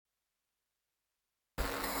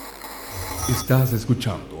Estás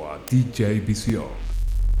escuchando a DJ Visión.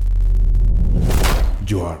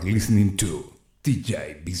 You are listening to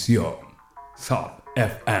DJ Visión, Sub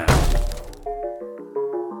FM.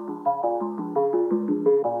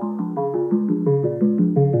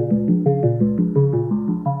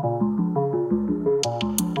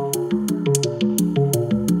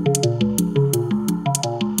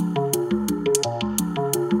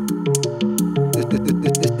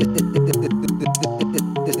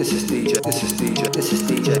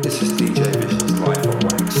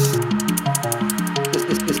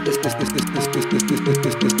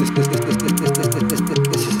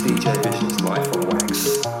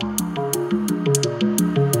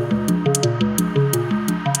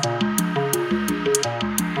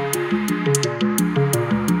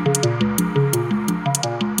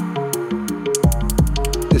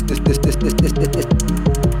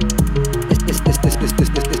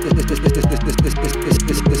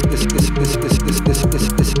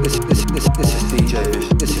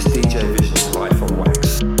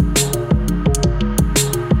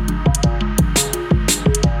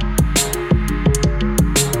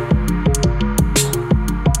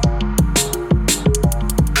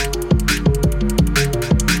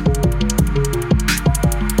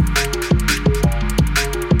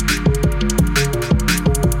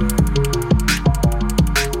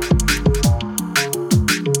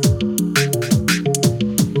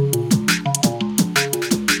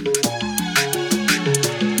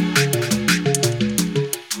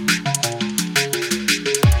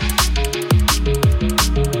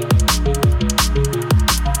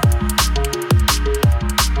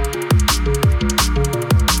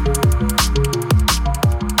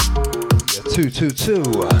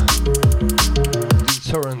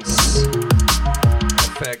 Torrents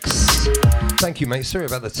effects. Thank you, mate. Sorry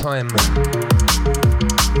about the time.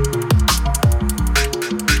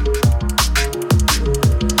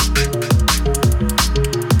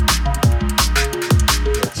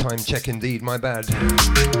 Yeah, time check indeed, my bad.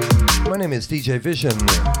 My name is DJ Vision.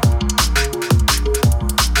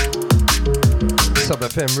 Sub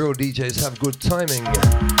FM, real DJs have good timing.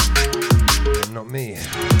 Yeah, not me.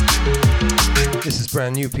 This is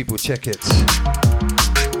brand new, people, check it.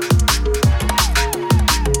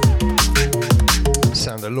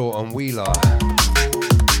 Sound of Law on Wheeler.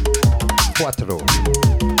 Cuatro.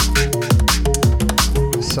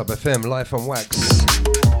 Sub FM, live on wax.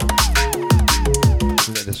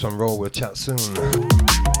 Let this one roll, we'll chat soon.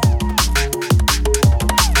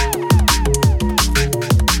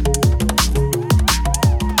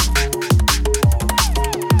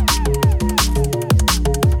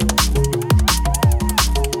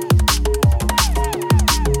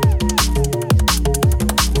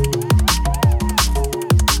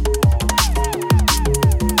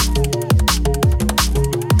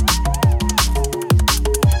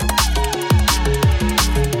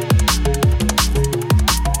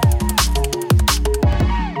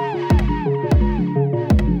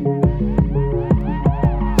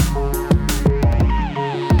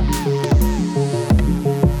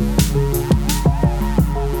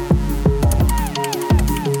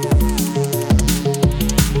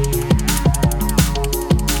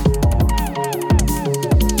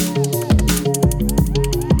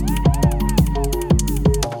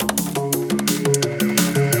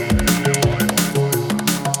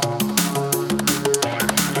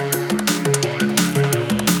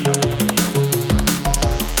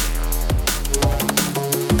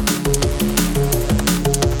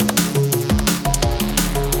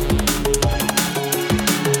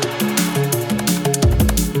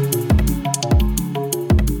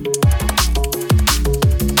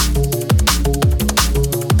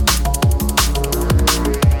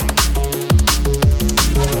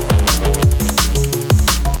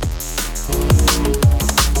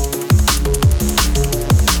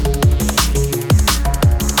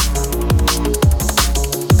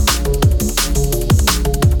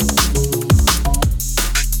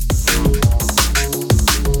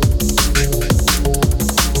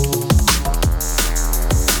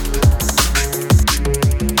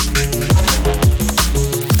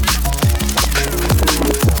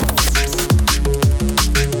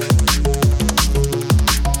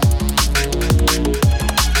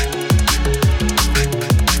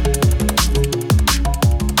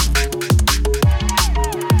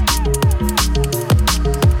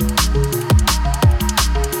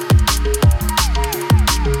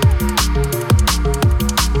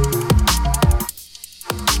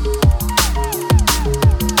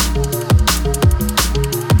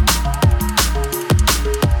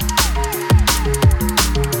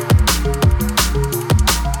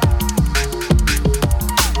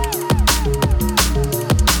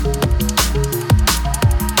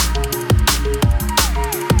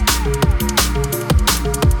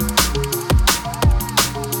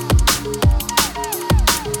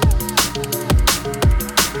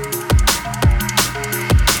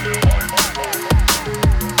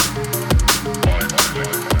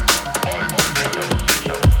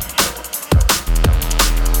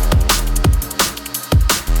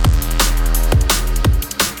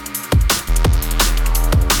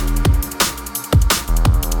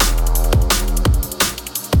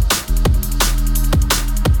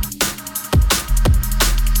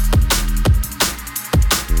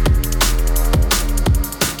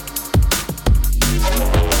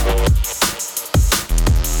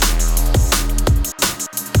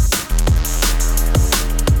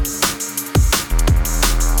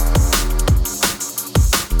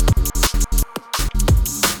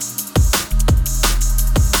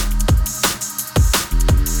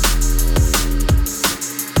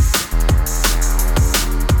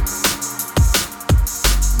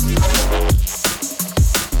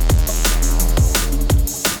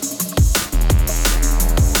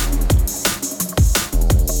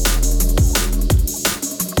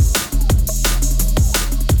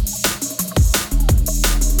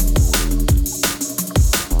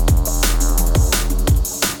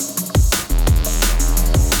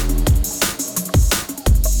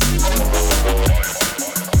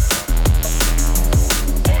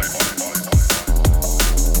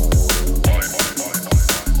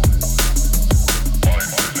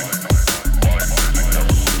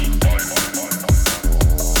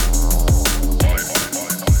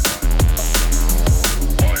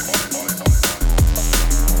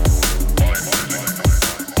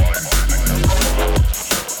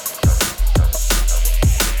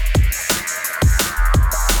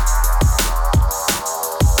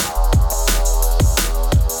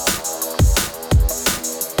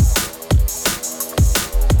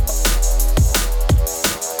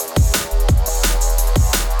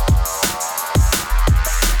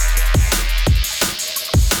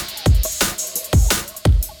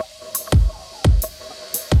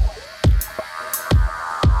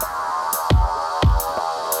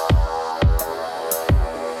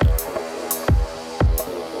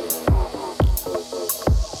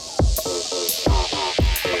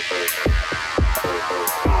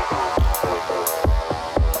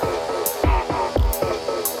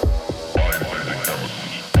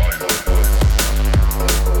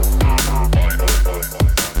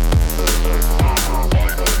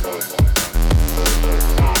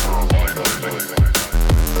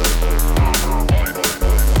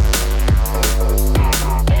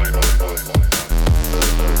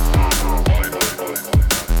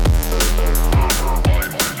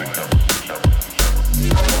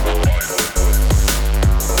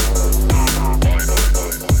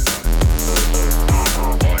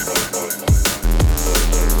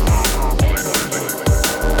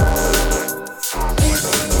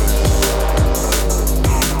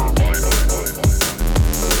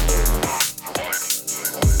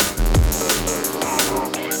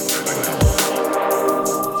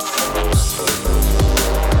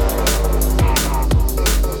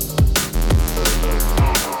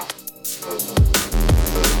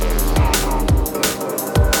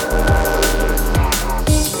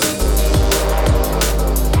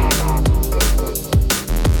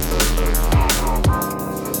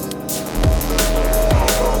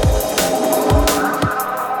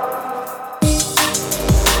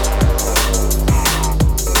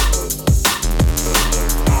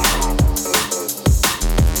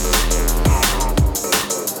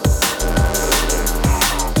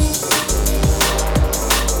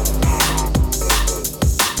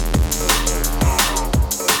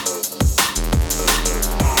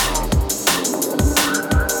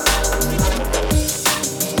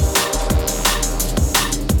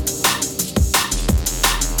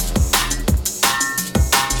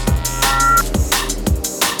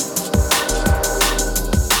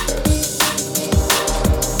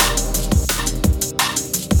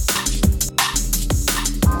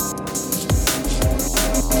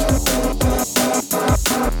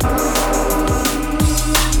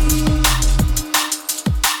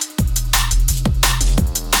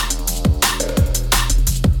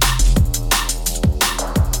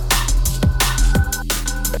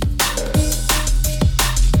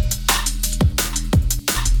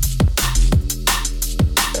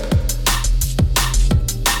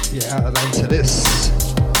 out of that to this.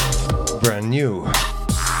 Brand new.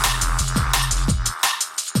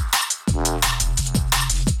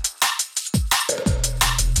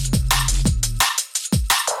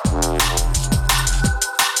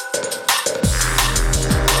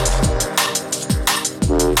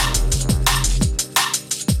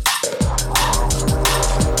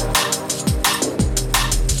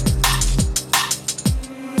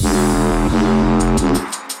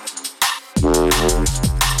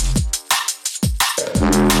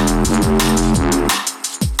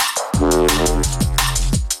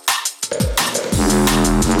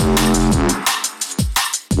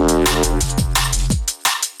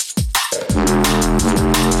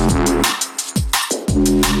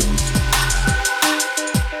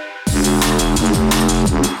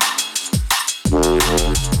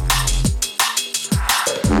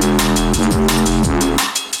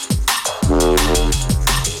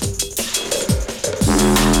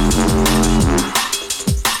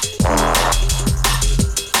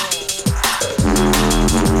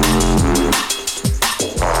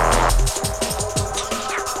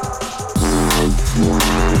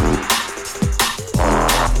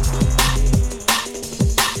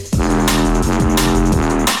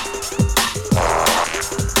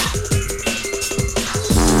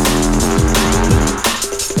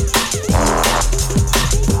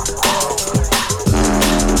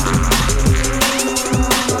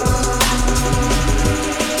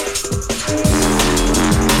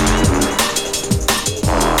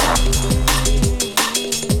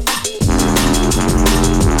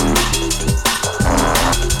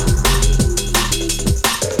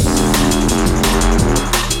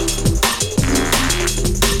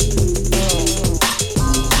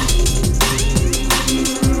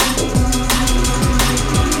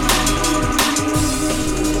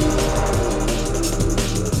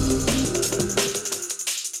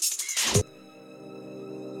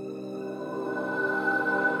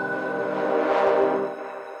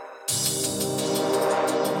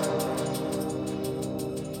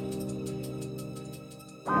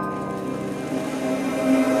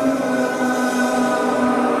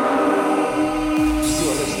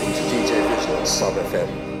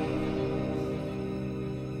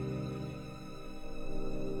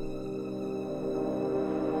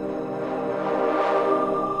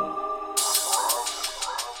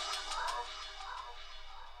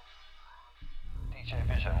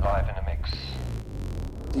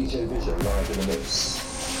 DJ Vision live in the mix.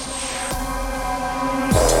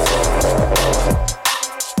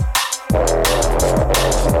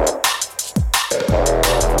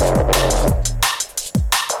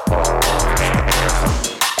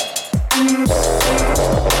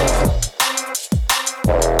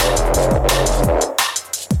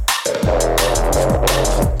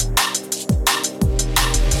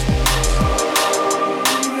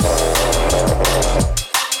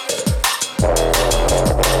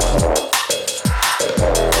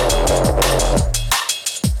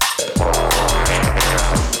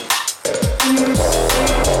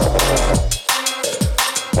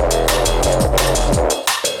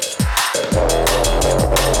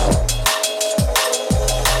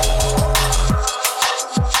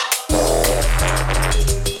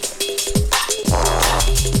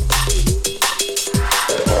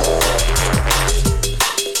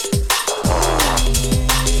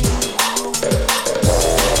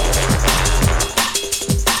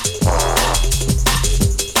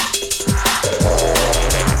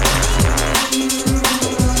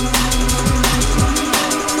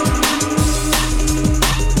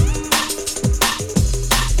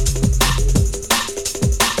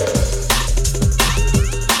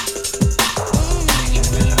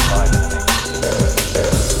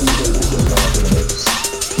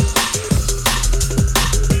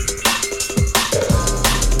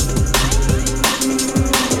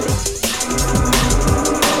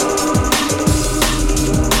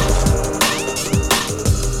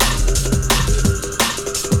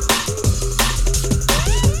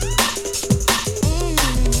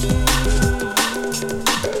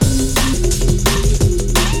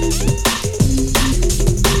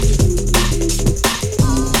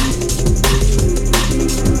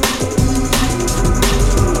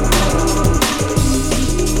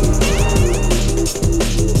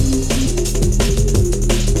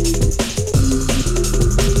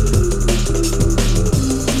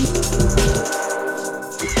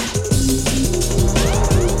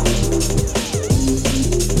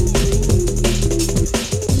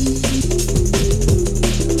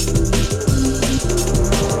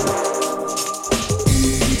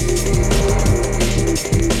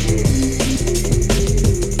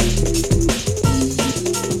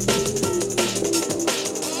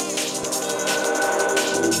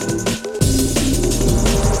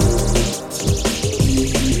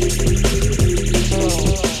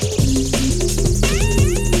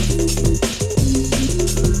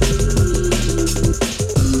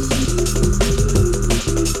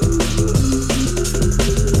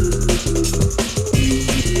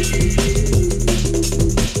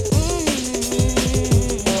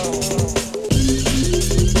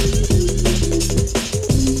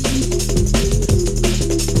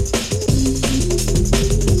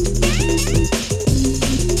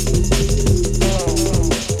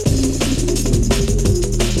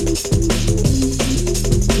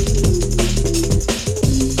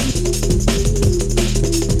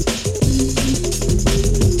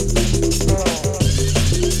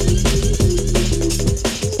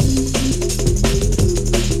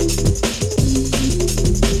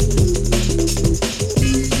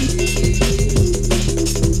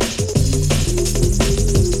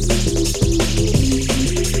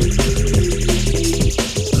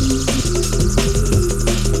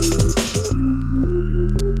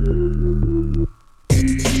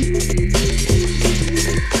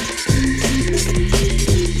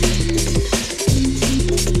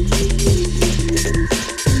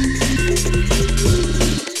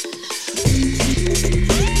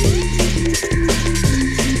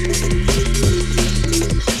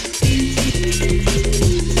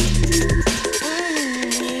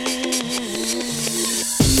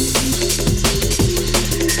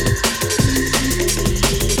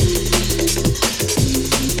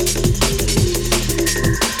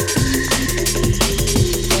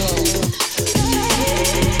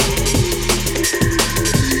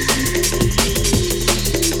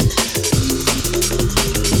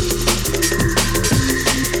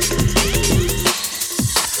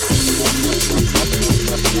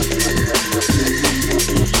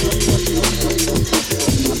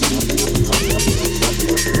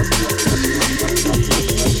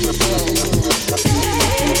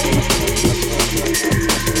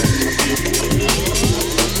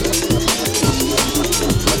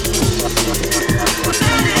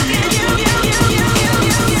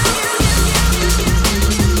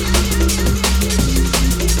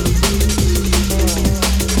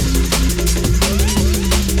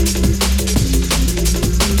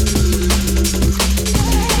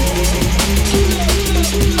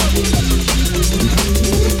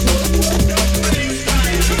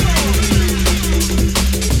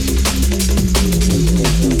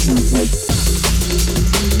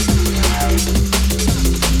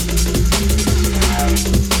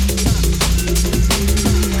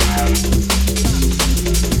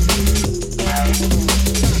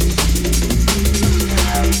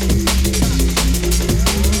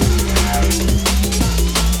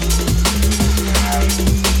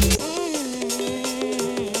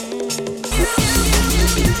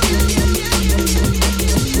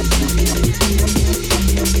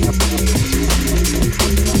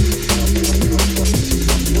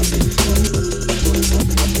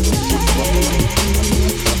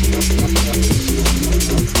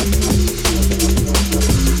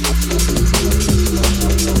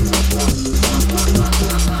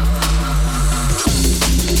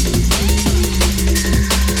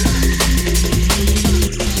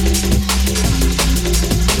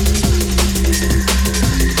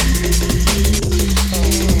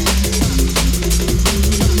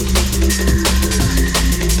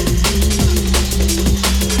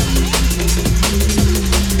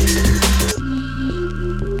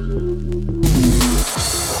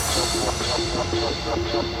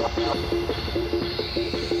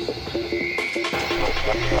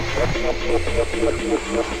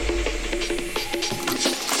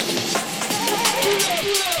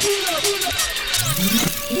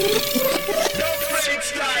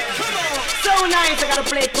 bass, I gotta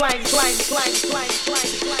play twang, twang, twang, twang,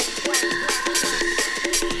 twang, twang, twang.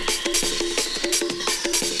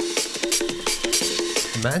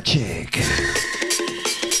 Magic.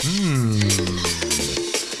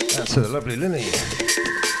 That's to the lovely Lily.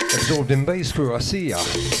 Absorbed in bass crew, I see ya.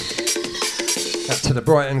 That's to the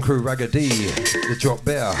Brighton crew, Ragga D, the Drop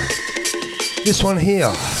Bear. This one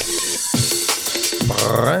here,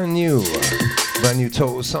 brand new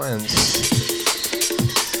Total Science.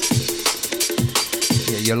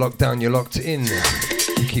 Yeah, you're locked down, you're locked in.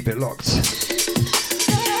 Keep it locked.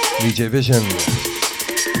 DJ Vision,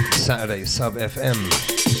 Saturday Sub FM.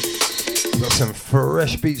 Got some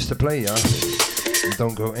fresh beats to play, yeah. And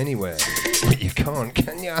don't go anywhere. But you can't,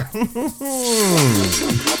 can ya?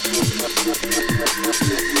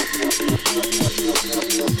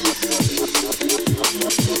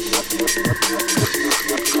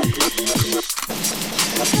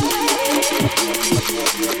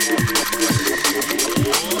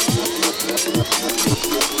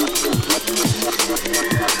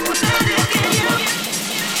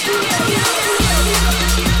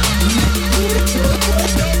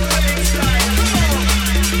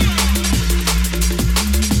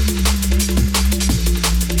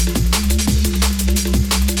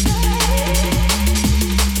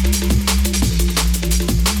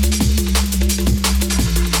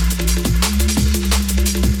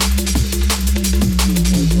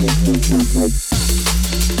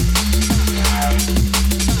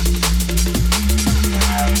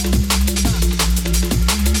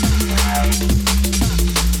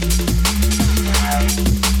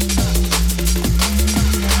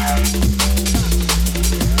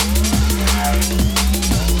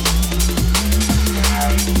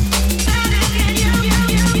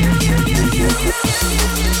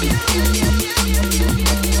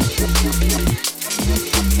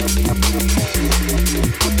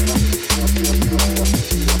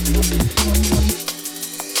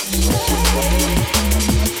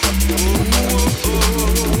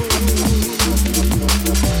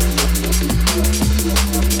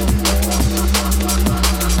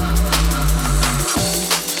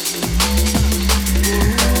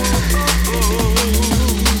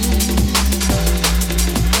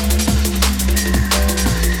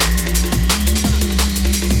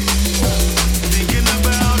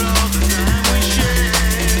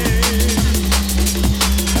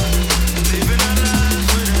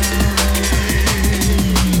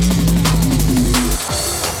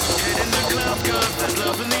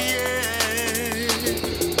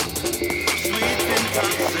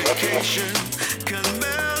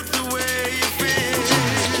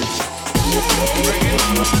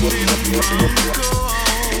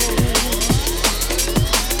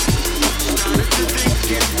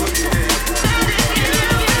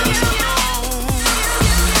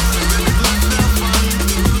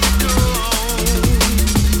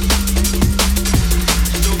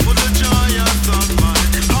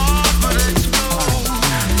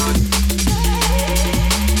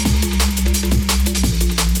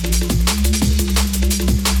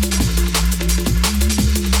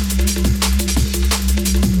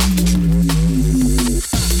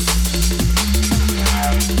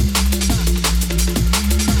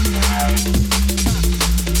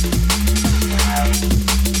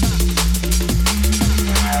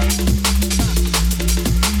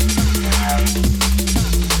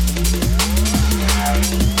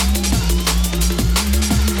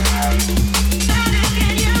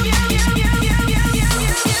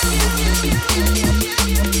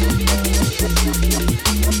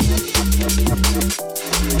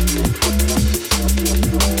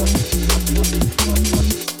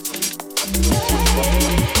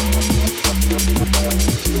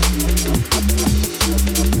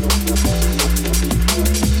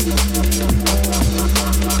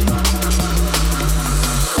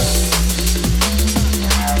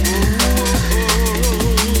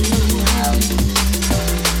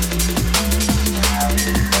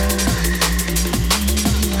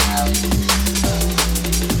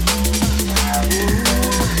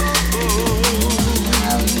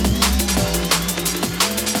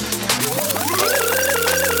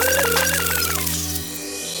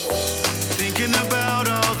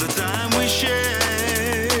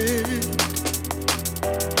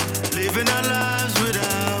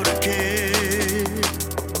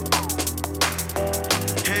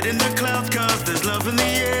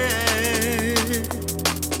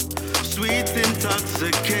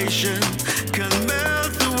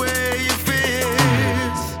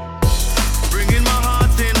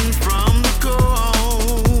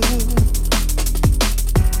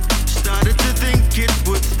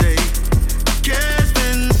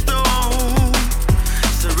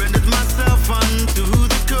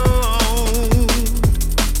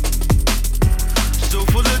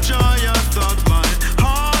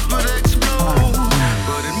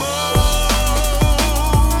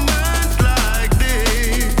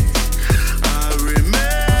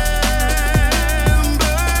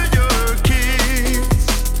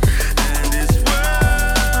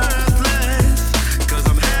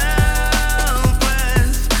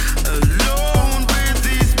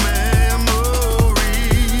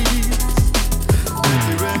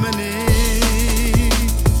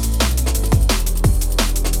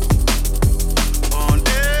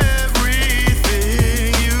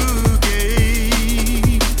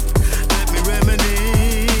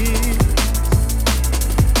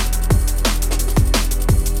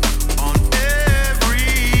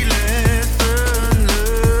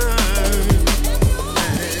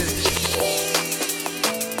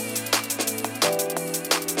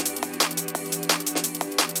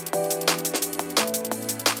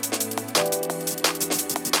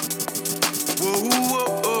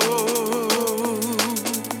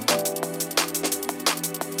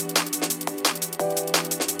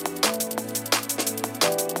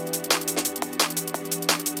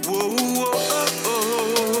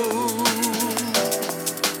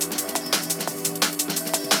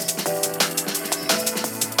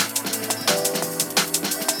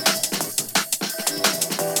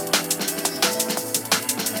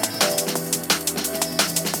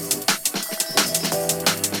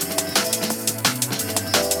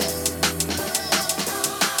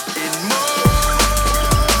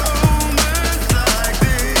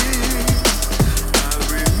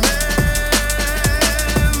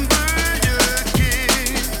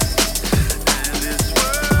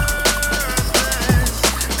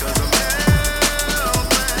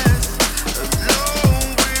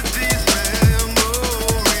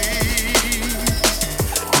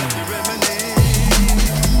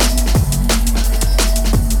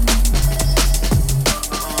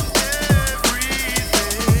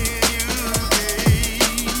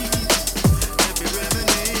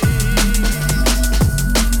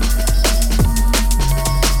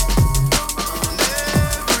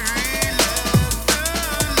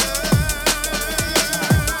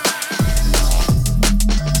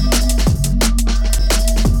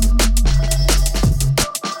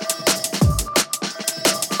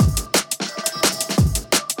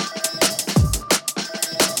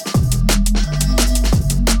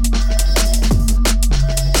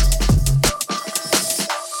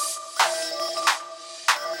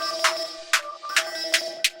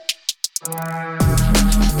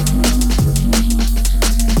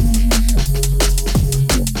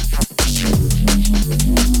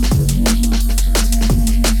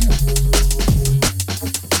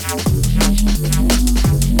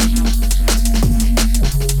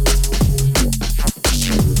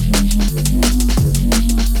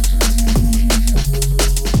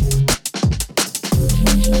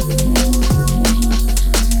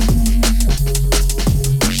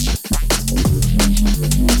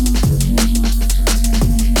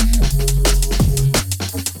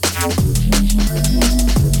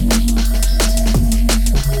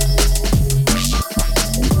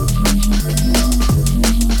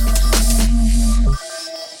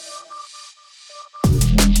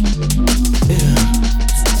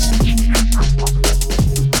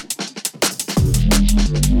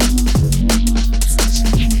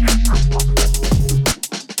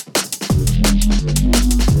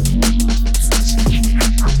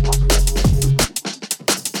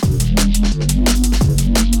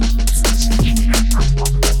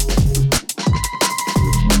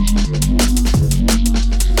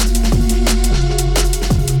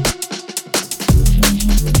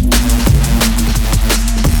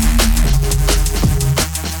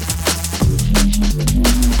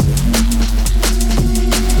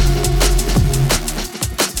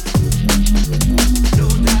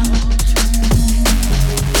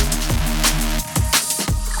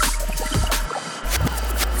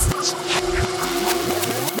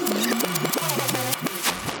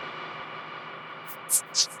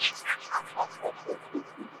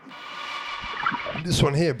 This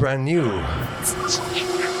one here, brand new.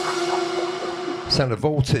 Sound of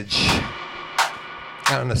Voltage.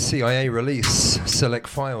 Out on a CIA release. Select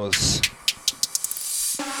Files.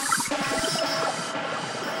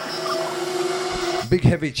 Big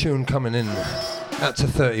heavy tune coming in. Out to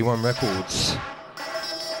 31 Records.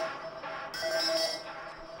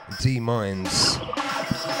 D Minds.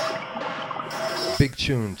 Big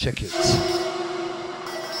tune, check it.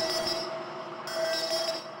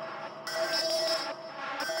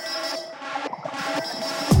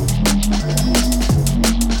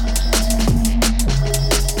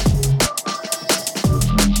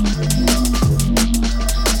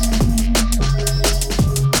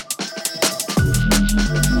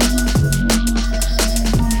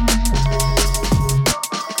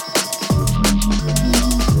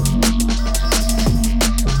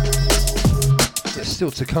 Still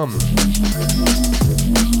to come.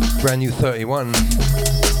 Brand new 31.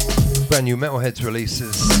 Brand new Metalheads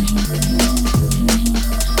releases.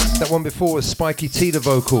 That one before was Spiky T, the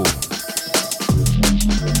vocal.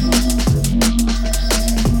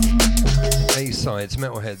 A-sides,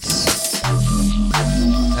 Metalheads.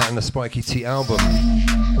 Out on the Spiky T album.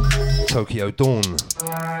 Tokyo Dawn.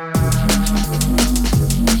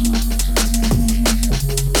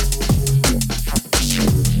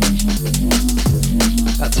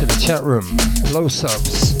 To the chat room, low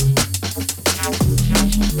subs.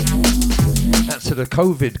 Out to the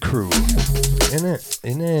COVID crew. In it.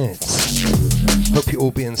 Hope you're all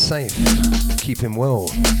being safe, keeping well,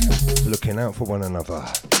 looking out for one another.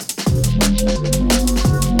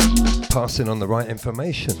 Passing on the right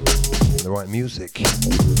information, the right music.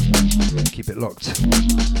 Keep it locked.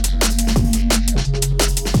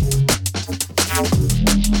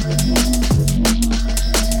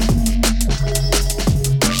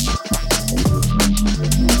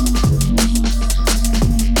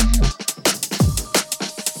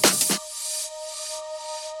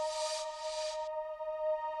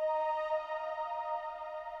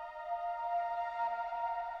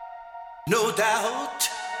 No doubt.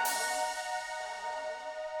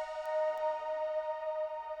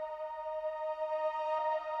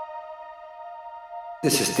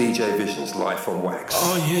 This is DJ Vision's Live on Wax.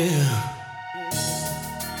 Oh yeah.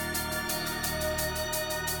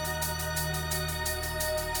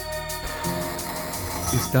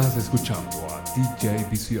 Estás escuchando a DJ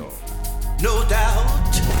Vision. No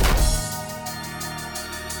doubt.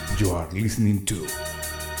 You are listening to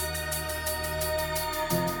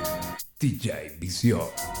DJ Vision.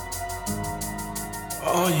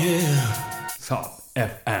 Oh yeah. Sub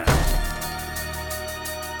FM.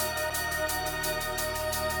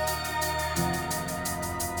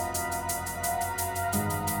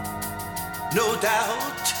 No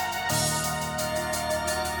doubt.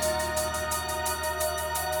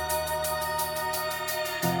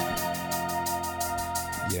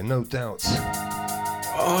 Yeah, no doubt.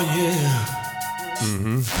 Oh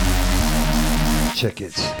yeah. Check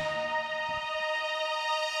it.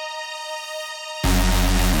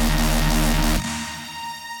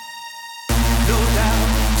 No doubt.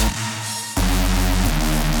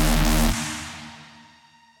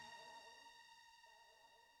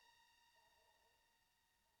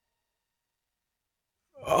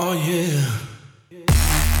 Oh yeah.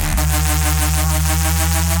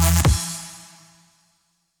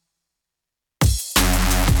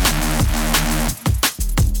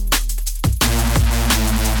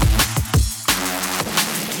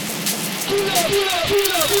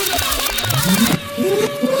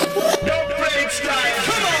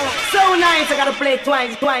 So nice, I gotta play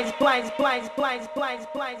twice.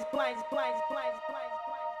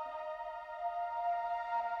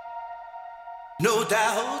 No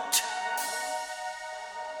doubt.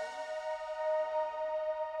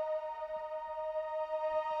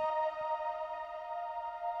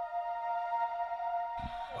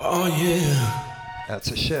 Oh yeah. Out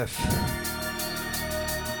to Chef.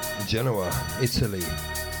 Genoa, Italy.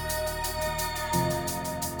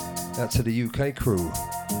 Out to the UK crew.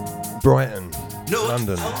 Brighton, No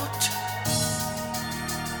London. doubt.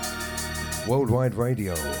 Worldwide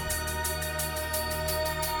Radio.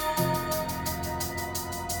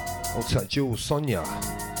 Old tight Jules, Sonia.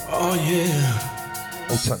 Oh yeah.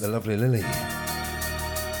 Old tight the lovely Lily.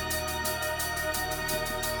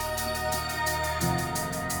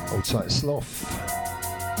 Old tight Sloth.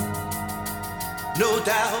 No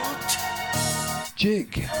doubt.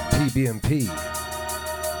 Jig, PB&P.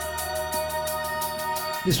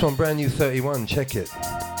 This one brand new 31, check it.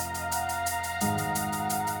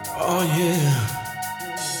 Oh yeah.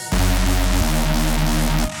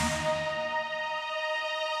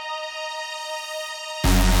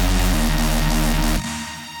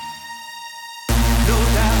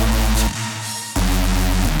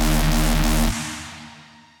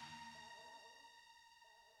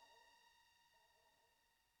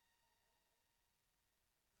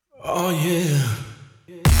 Oh yeah.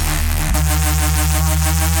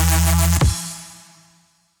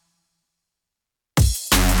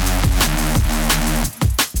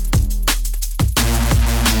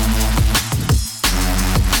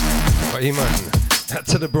 Right, man. Out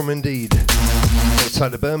to the Brum indeed. Outside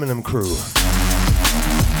the Birmingham crew.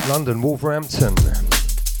 London, Wolverhampton.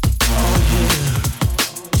 Oh yeah.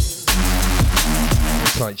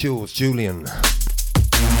 Outside Jules, Julian.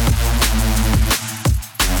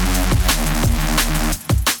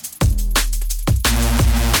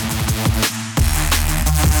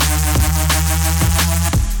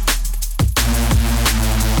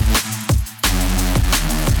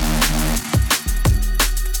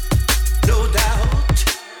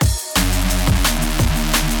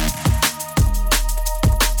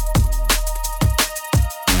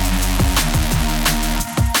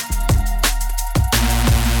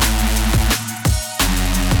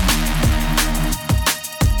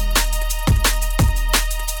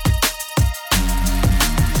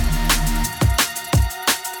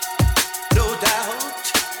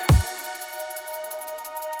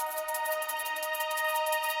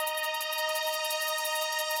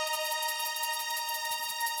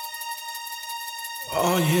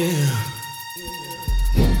 Oh yeah.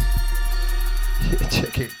 Yeah,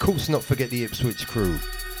 check it. Of course not forget the Ipswich crew.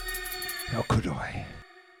 How could I?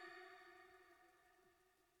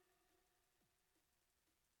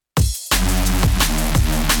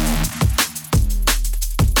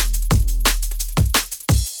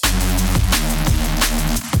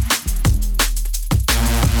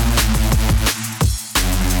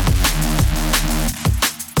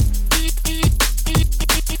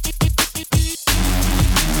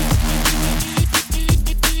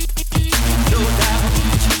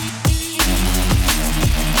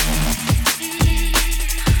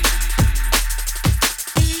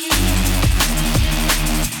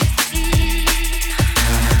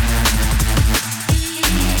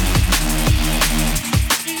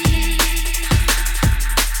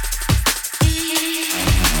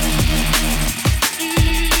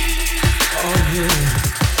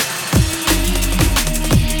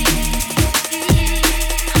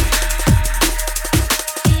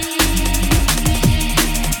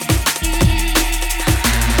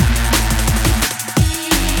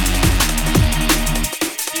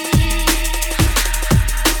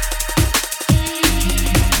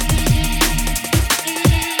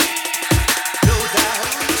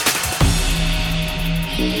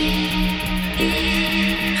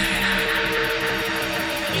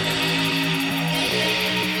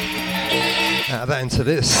 Out of that into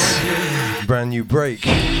this brand new break.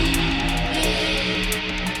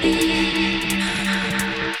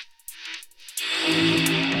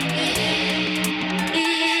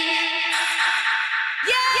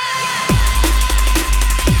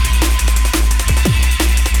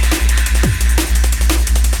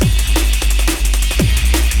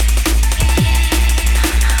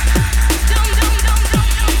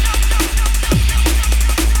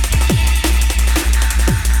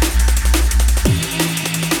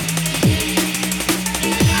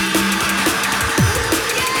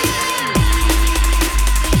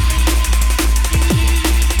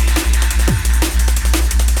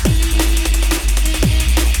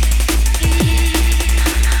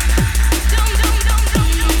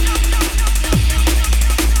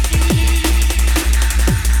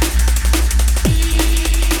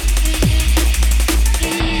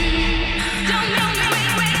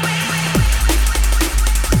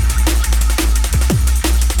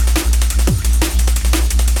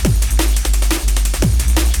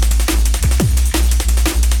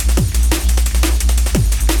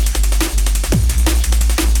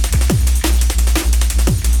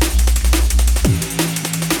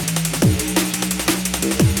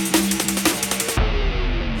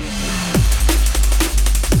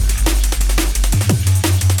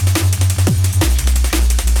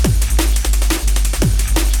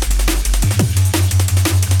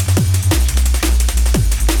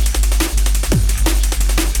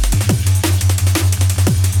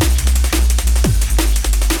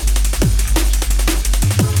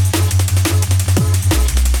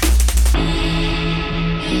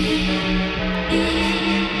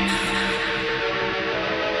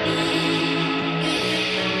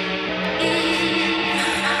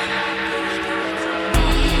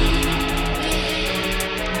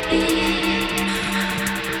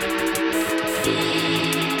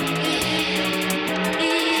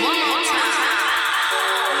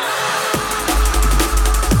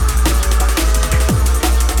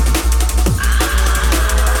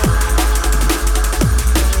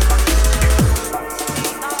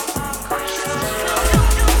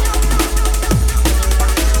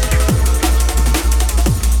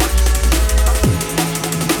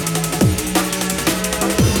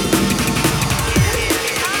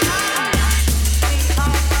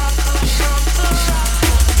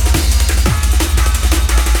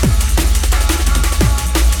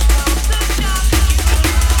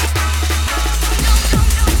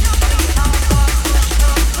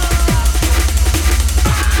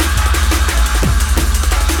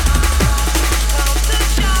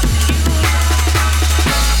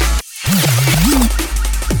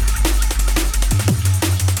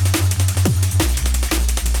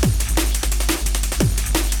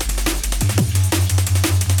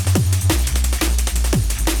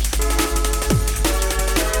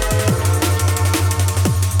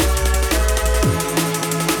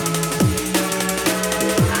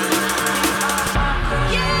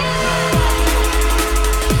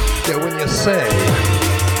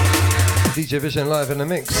 DJ Vision live in the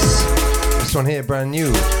mix. This one here, brand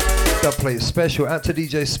new. Dubplate special out to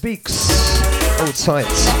DJ Speaks. Old sight,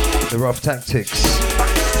 the rough tactics,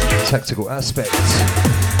 tactical aspect.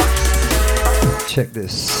 Check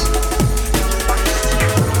this.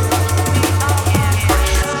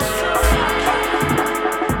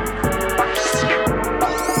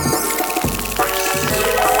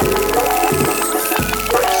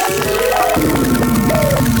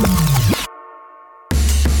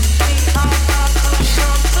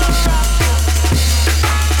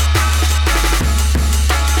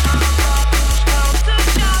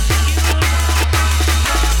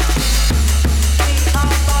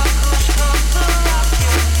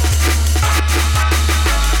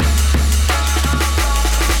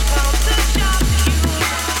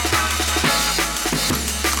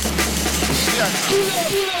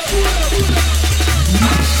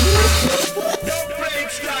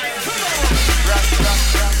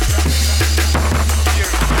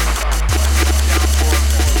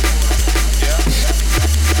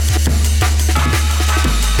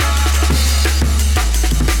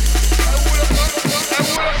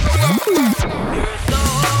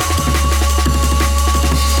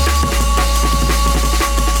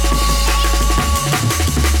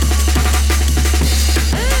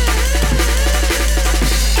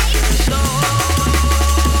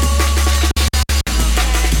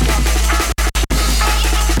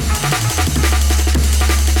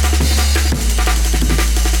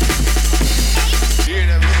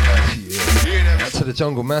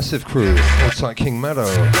 Jungle Massive crew, outside King Meadow,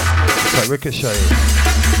 outside Ricochet.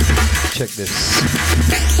 Check this.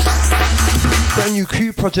 Brand new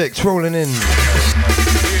Q project rolling in.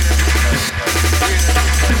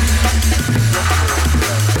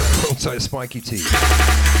 Outside Spiky T. Yeah,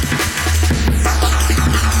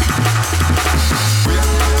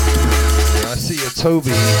 I see you, Toby,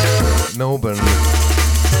 Melbourne.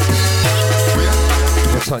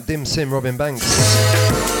 Outside Dim Sim, Robin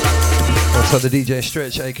Banks. Outside the DJ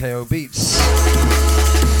Stretch, AKO Beats.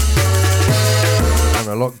 On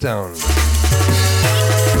a lockdown.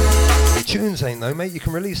 The tunes ain't though, mate, you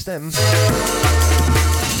can release them.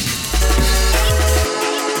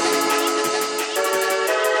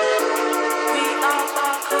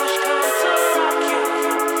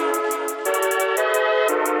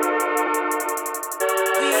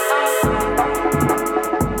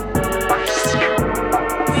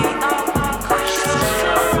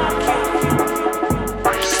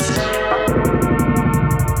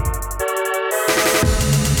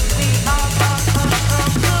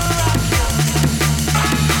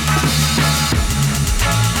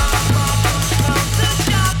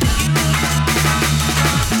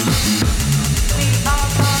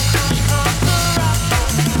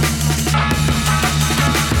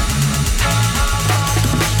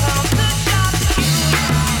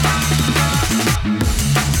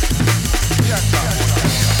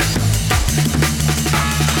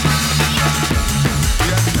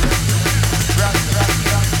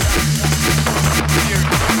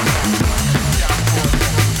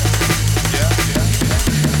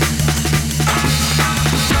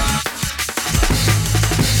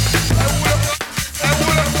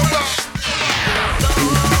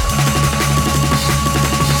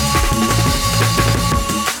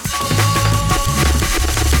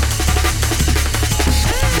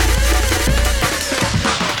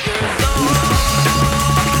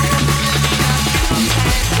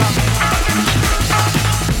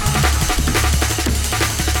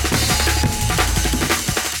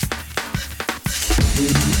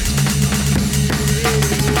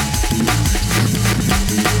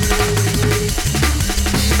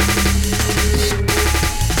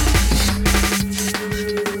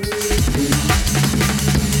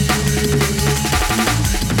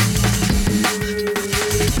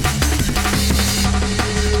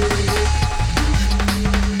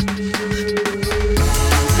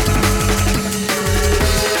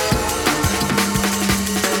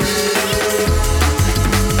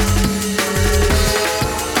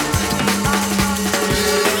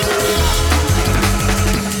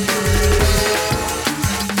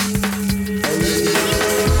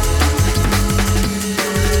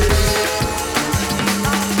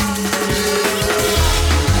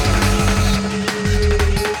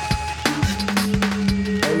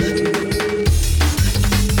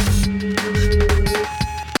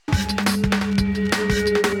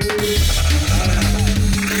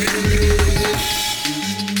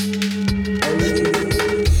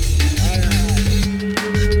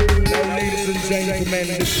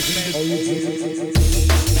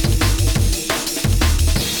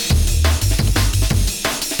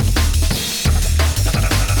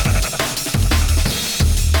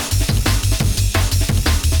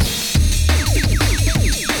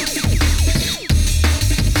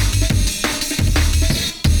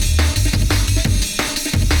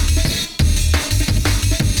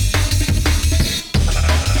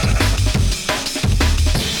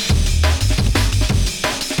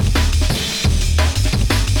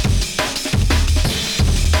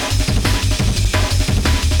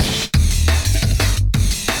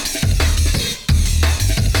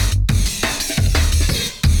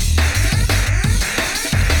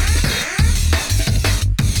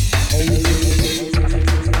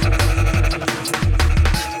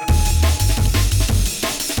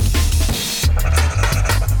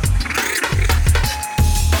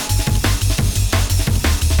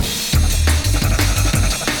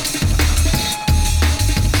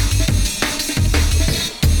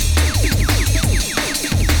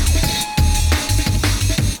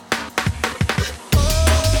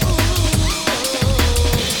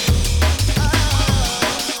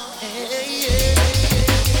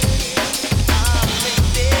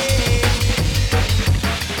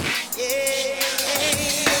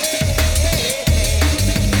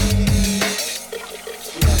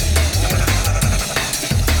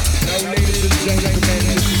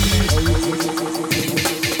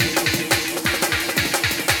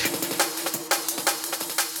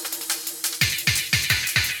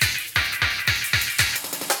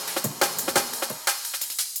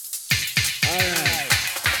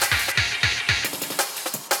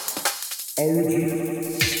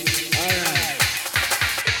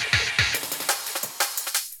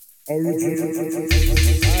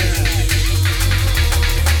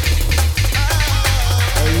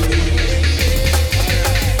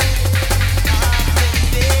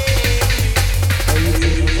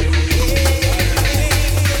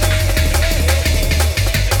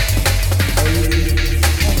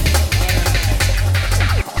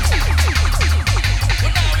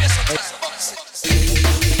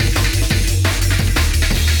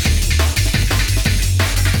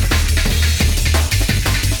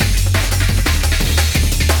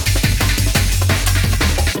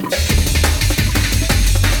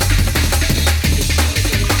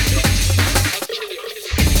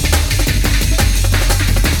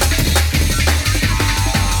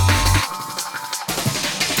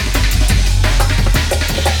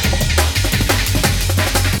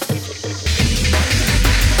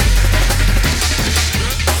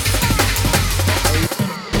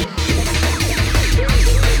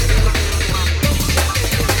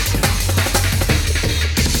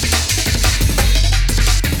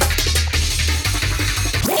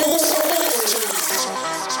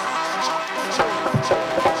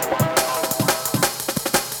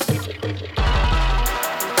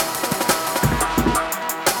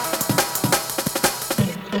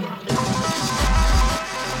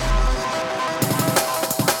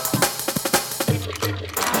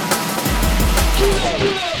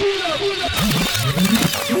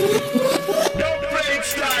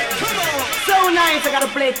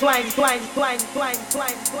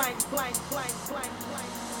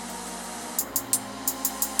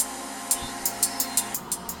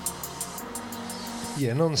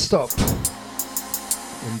 Yeah, non-stop.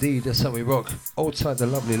 Indeed, that's how we rock. Old side the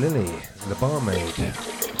lovely Lily, the barmaid,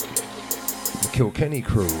 the Kilkenny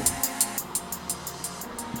crew.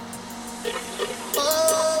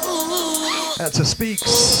 Out to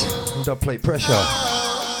Speaks, dubplate pressure.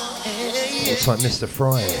 Old side Mr.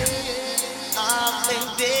 Fry.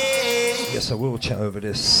 Yes, I will chat over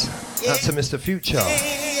this. Out to Mr. Future.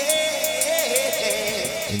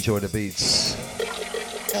 Enjoy the beats.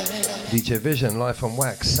 DJ Vision, live on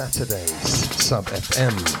Wax, Saturdays, Sub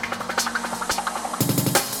FM.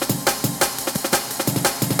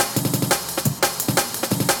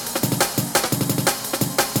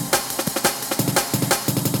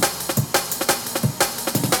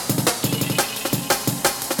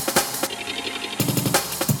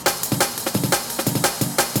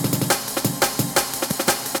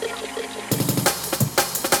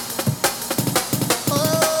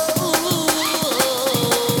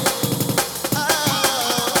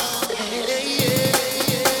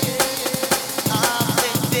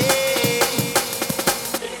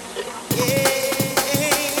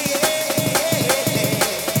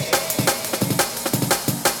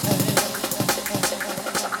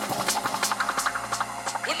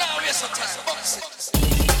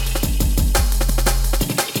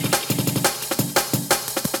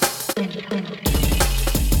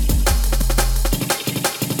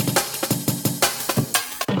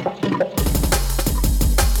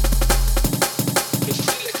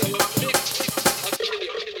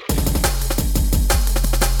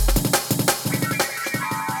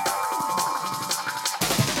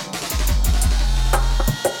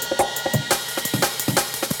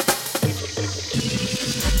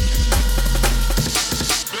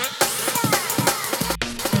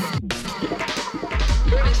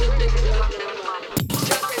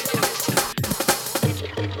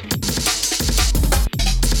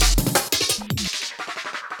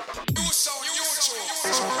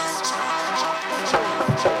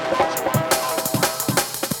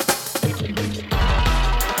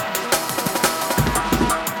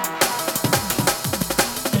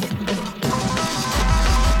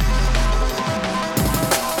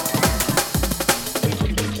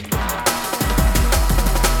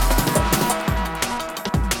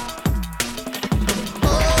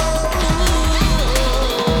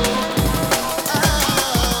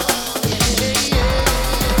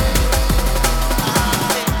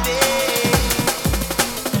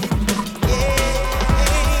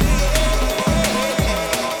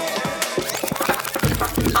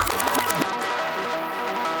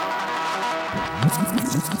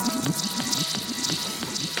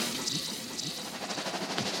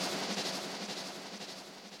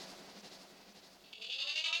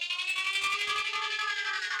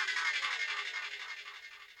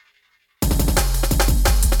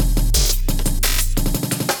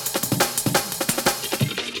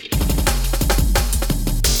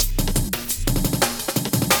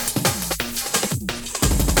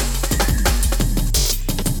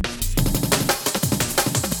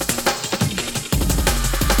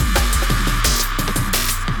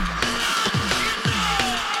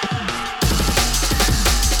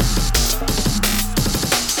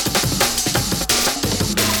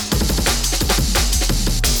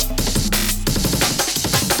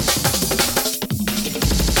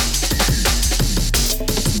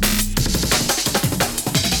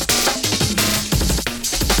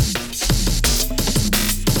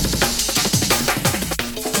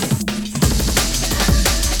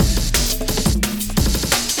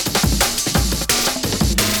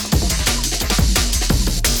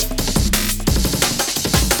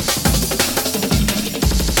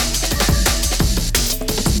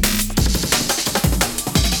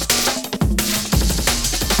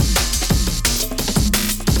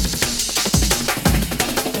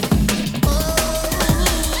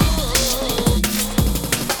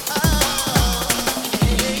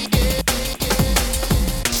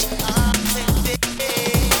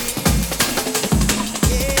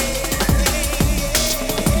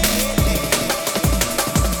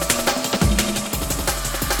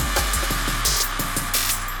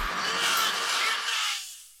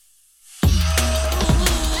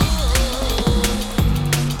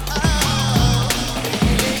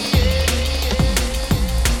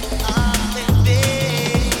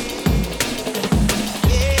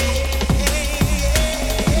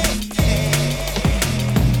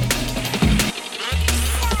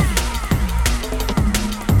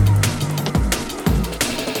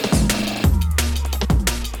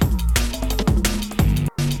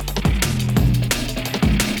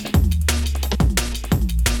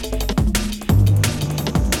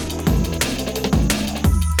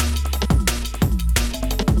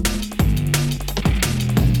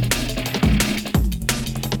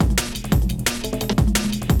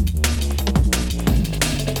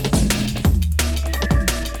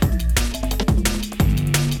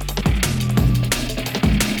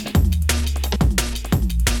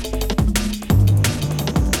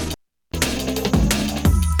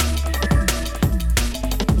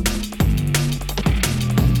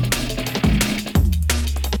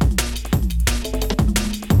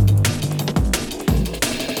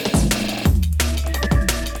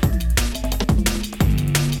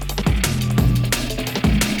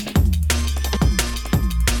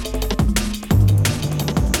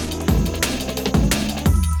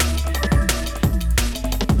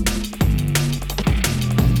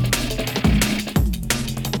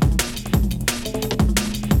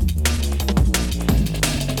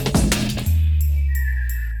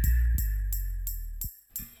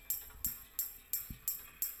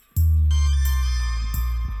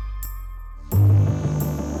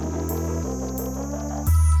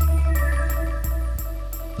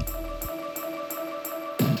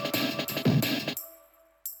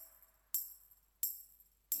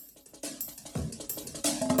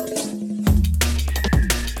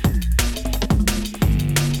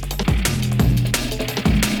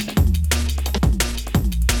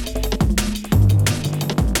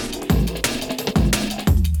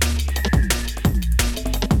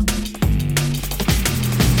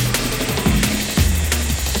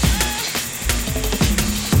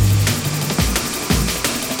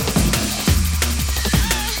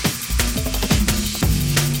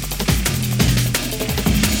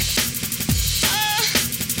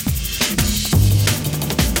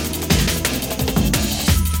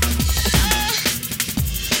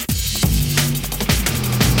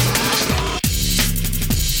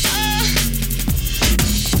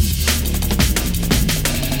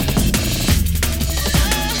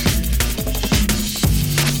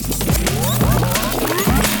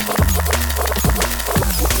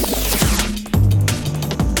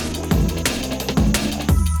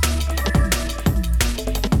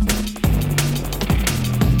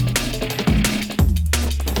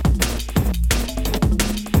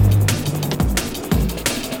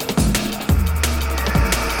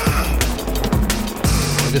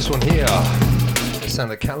 This one here, the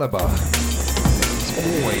sound of Caliber.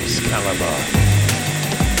 It's always Caliber.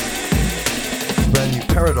 Brand new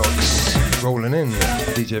Paradox rolling in.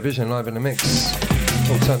 DJ Vision live in the mix.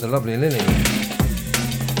 All time the lovely Lily.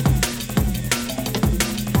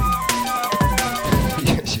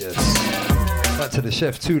 Yes, yes. Back to the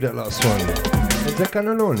chef too, that last one. It's the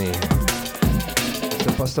cannelloni. It's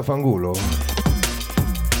the pasta fangulo.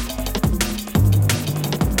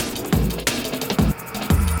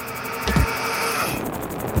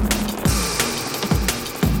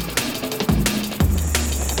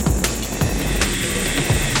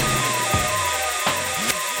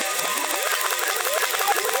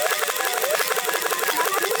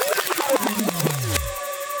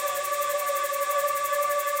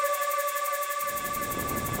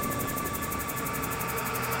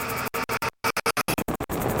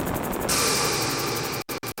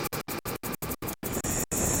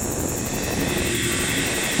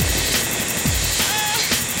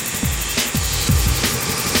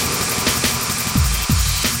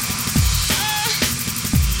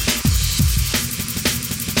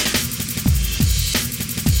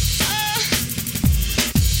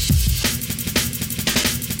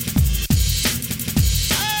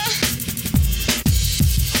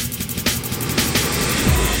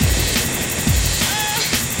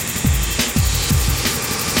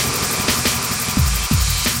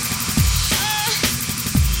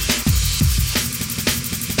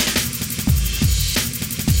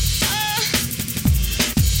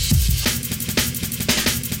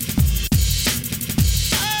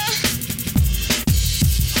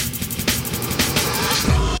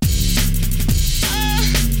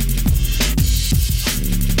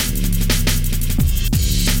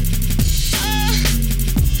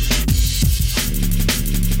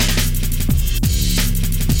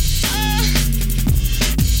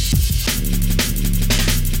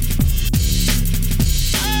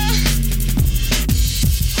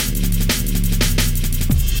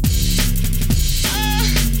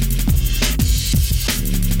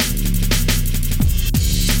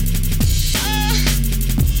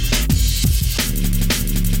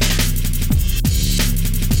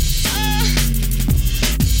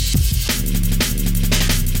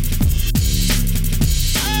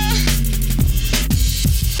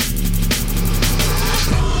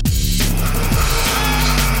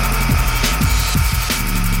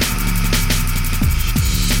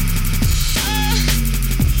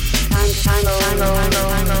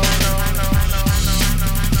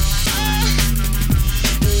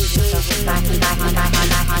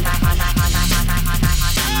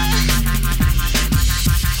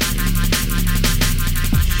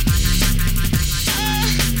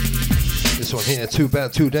 Too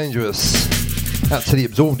Bad, Too Dangerous. Out to the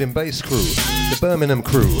Absorbed in Bass crew, the Birmingham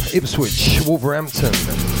crew, Ipswich, Wolverhampton,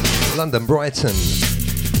 London, Brighton,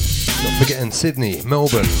 not forgetting Sydney,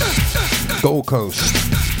 Melbourne, Gold Coast,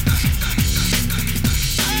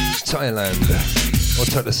 Thailand, or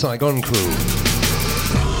to the Saigon crew,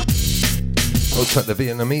 or to the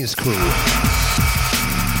Vietnamese crew.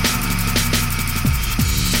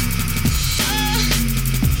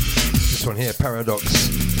 This one here,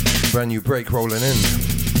 Paradox. Brand new break rolling in.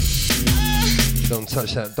 Don't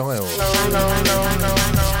touch that dial.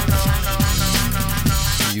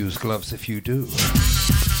 Use gloves if you do.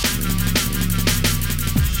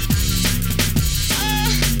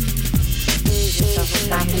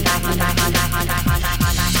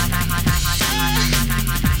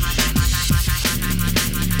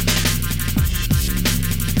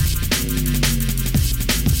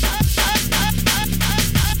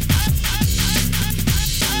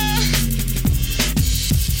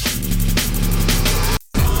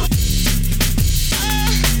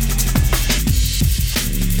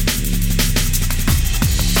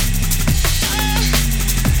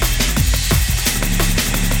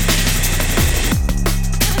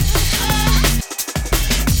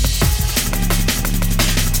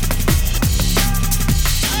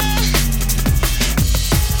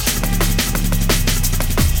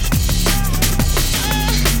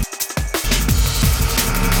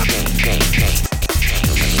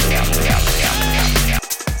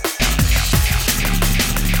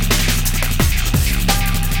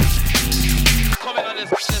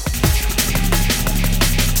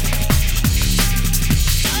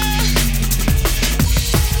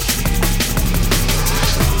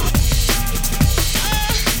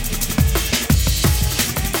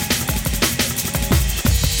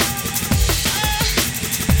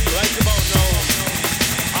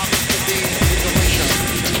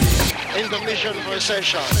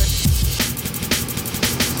 Session.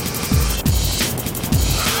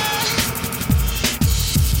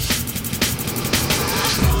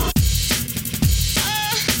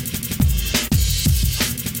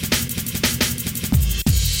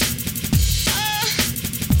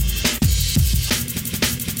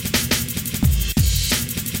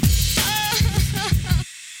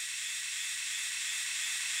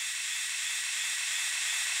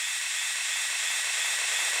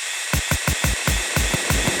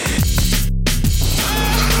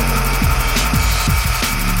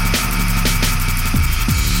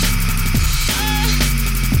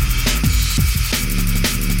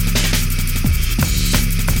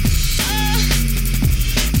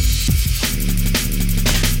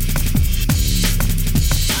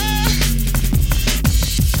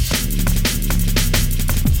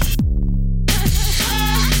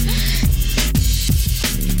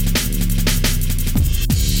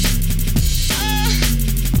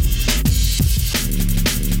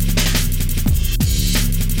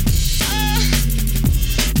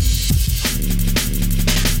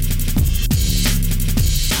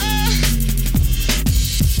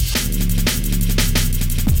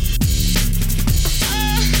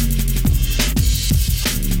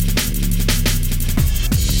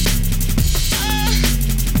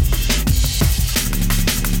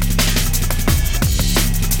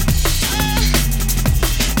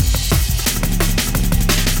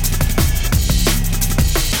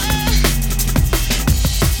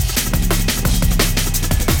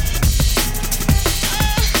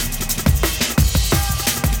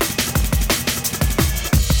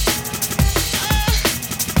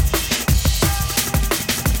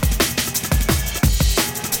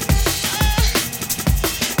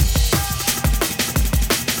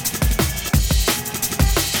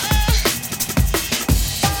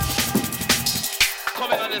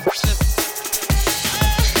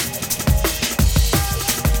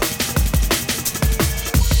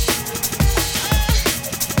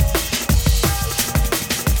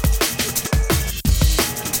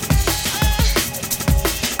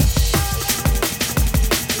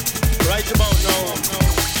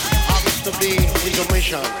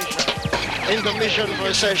 Intermission for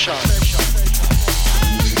a session.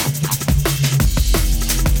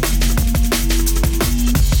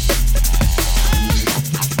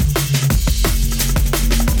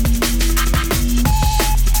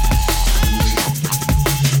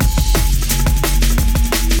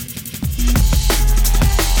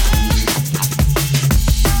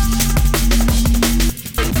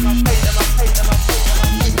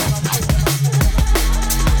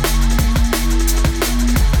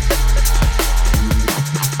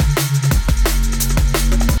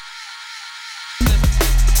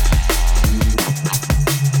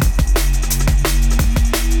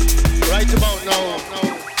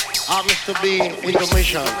 To be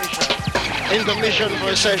intermission for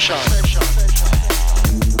a session.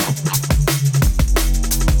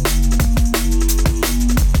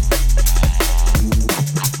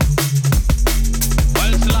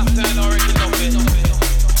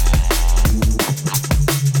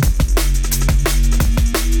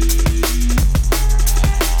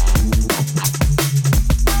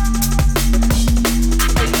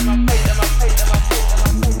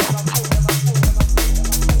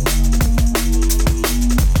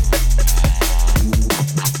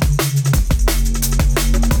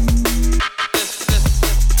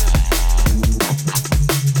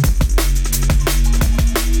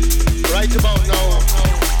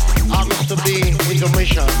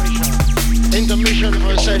 Intermission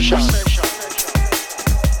for a session.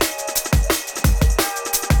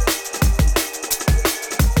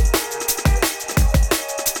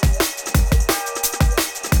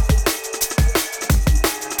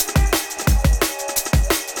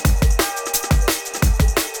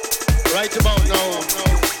 Right about now,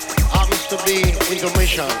 happens to be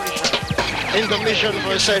intermission. Intermission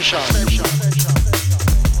for a session.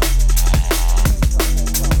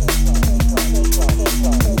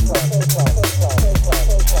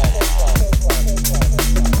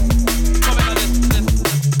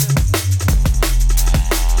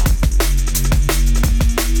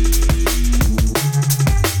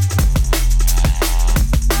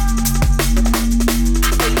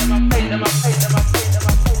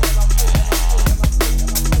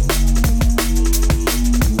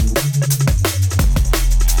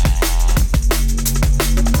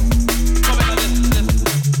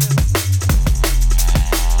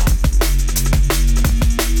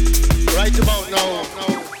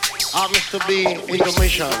 To be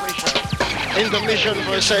intermission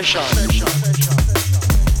for a session.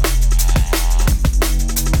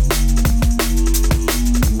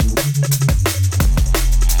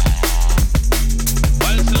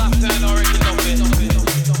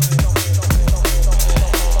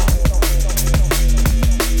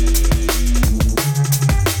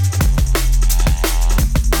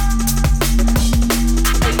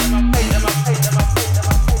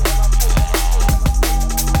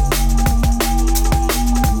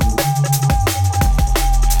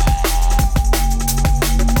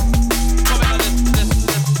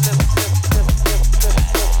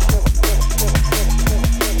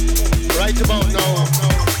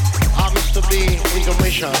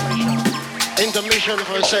 Intermission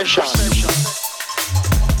for a session.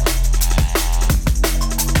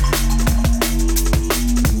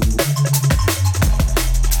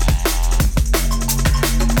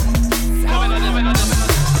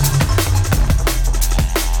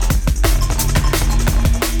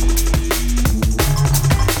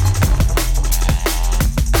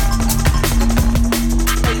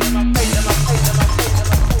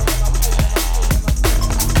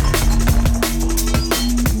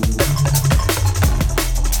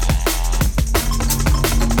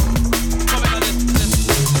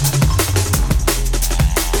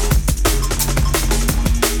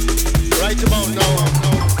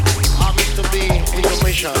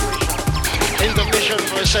 Intermission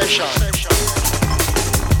for a session.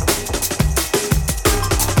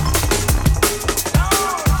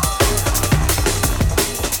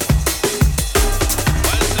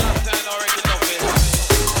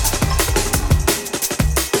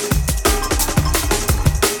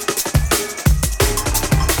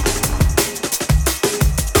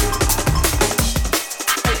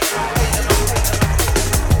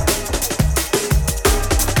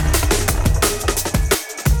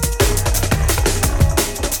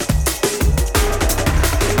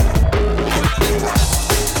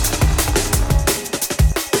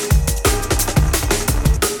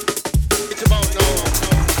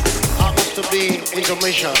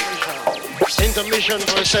 Intermission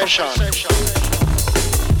for a session.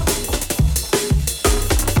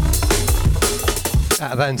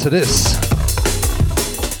 Out of that into this.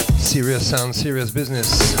 Serious sound, serious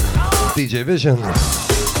business. DJ Vision.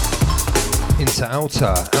 Into Outer,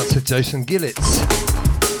 out to Jason Gillett.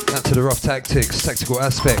 Out to the Rough Tactics, Tactical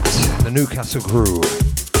Aspect, the Newcastle crew.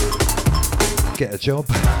 Get a job?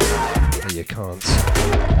 No, you can't.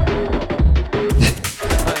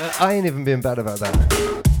 I ain't even been bad about that.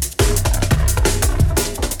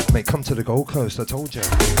 Mate, come to the Gold Coast, I told you.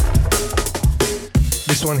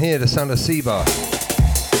 This one here, the sound of Seba.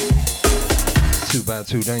 Too bad,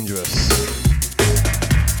 too dangerous.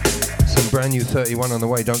 Some brand new 31 on the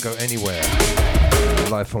way, don't go anywhere.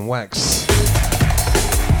 Live on Wax.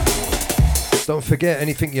 Don't forget,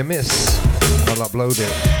 anything you miss, I'll upload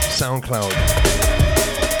it. SoundCloud.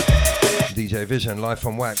 DJ Vision, Live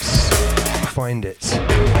on Wax. Find it.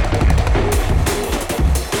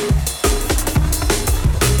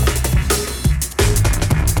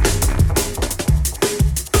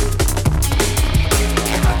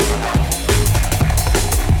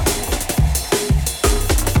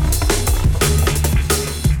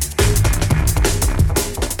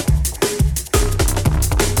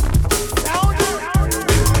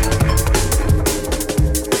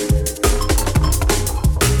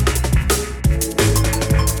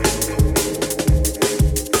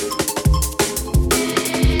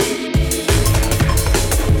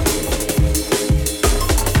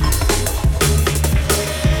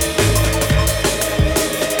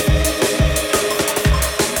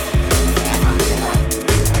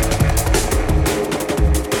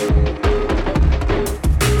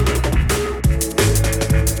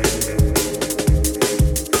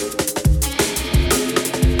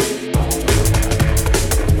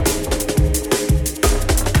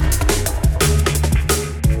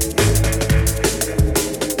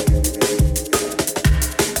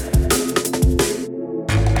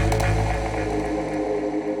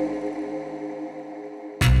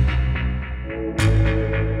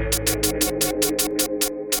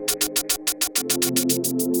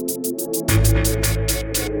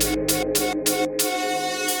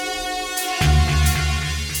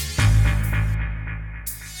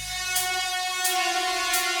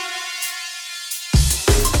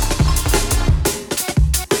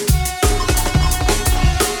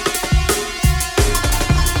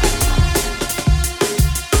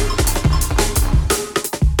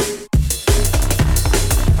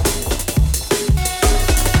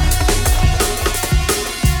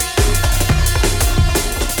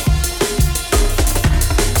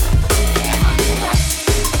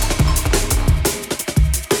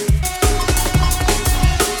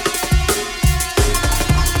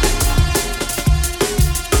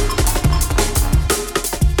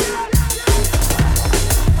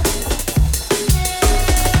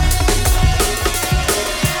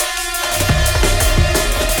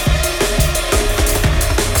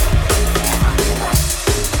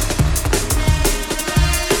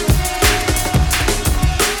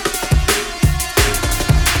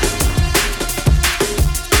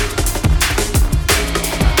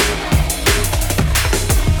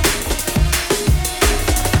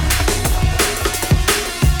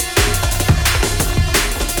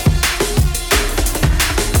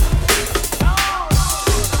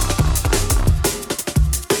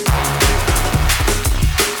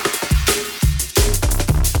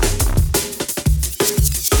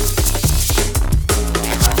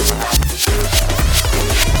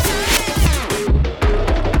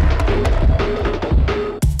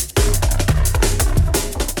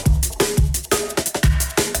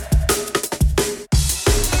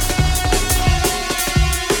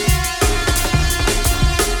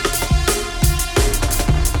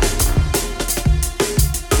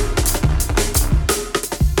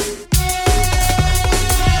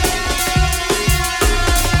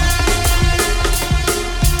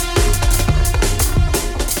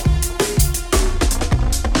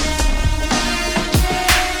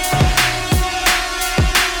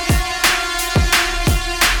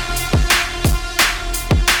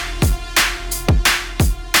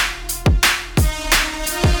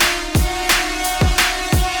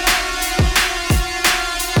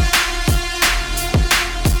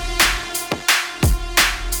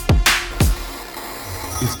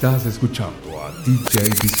 Estás escuchando a DJ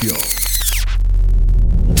Visión.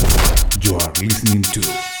 You are listening to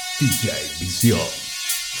DJ Visión,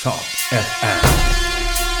 Sub FM.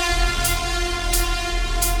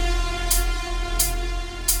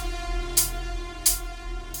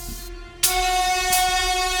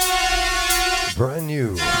 Brand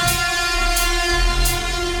new.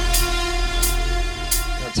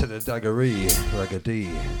 Out to the Daggery, Raggedy.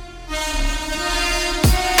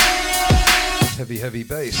 Heavy, heavy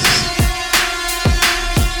bass.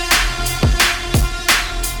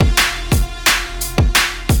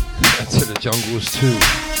 Out to the jungles too.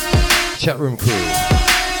 Chat room crew.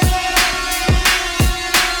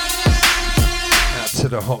 Out to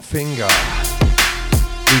the hot finger.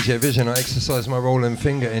 DJ Vision, I exercise my rolling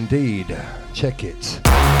finger indeed. Check it.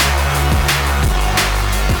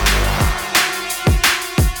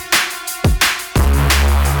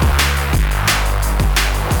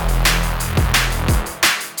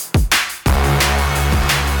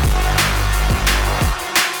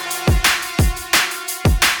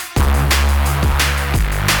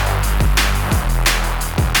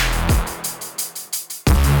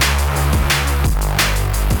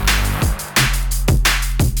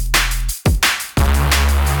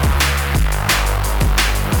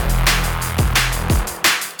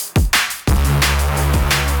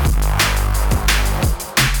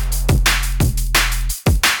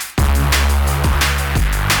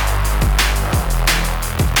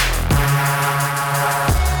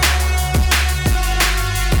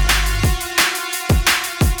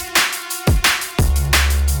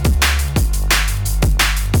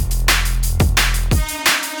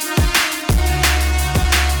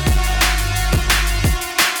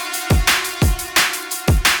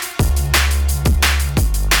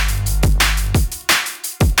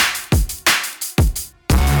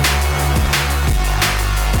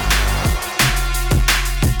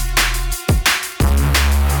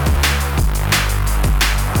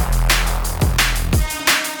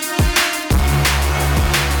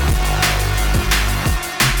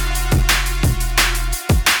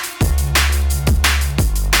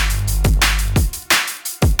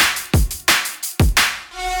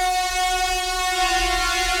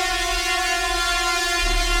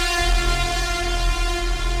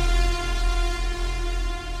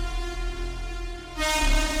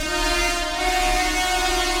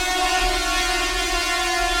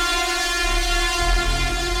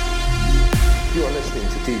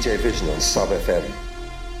 DJ Vision on Sub FM.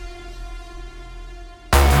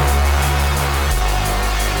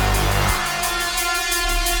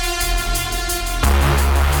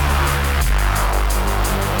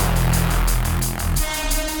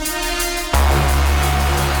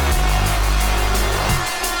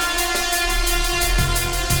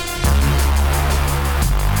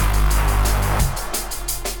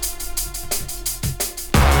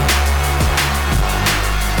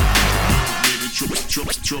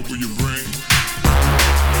 Trouble your brain.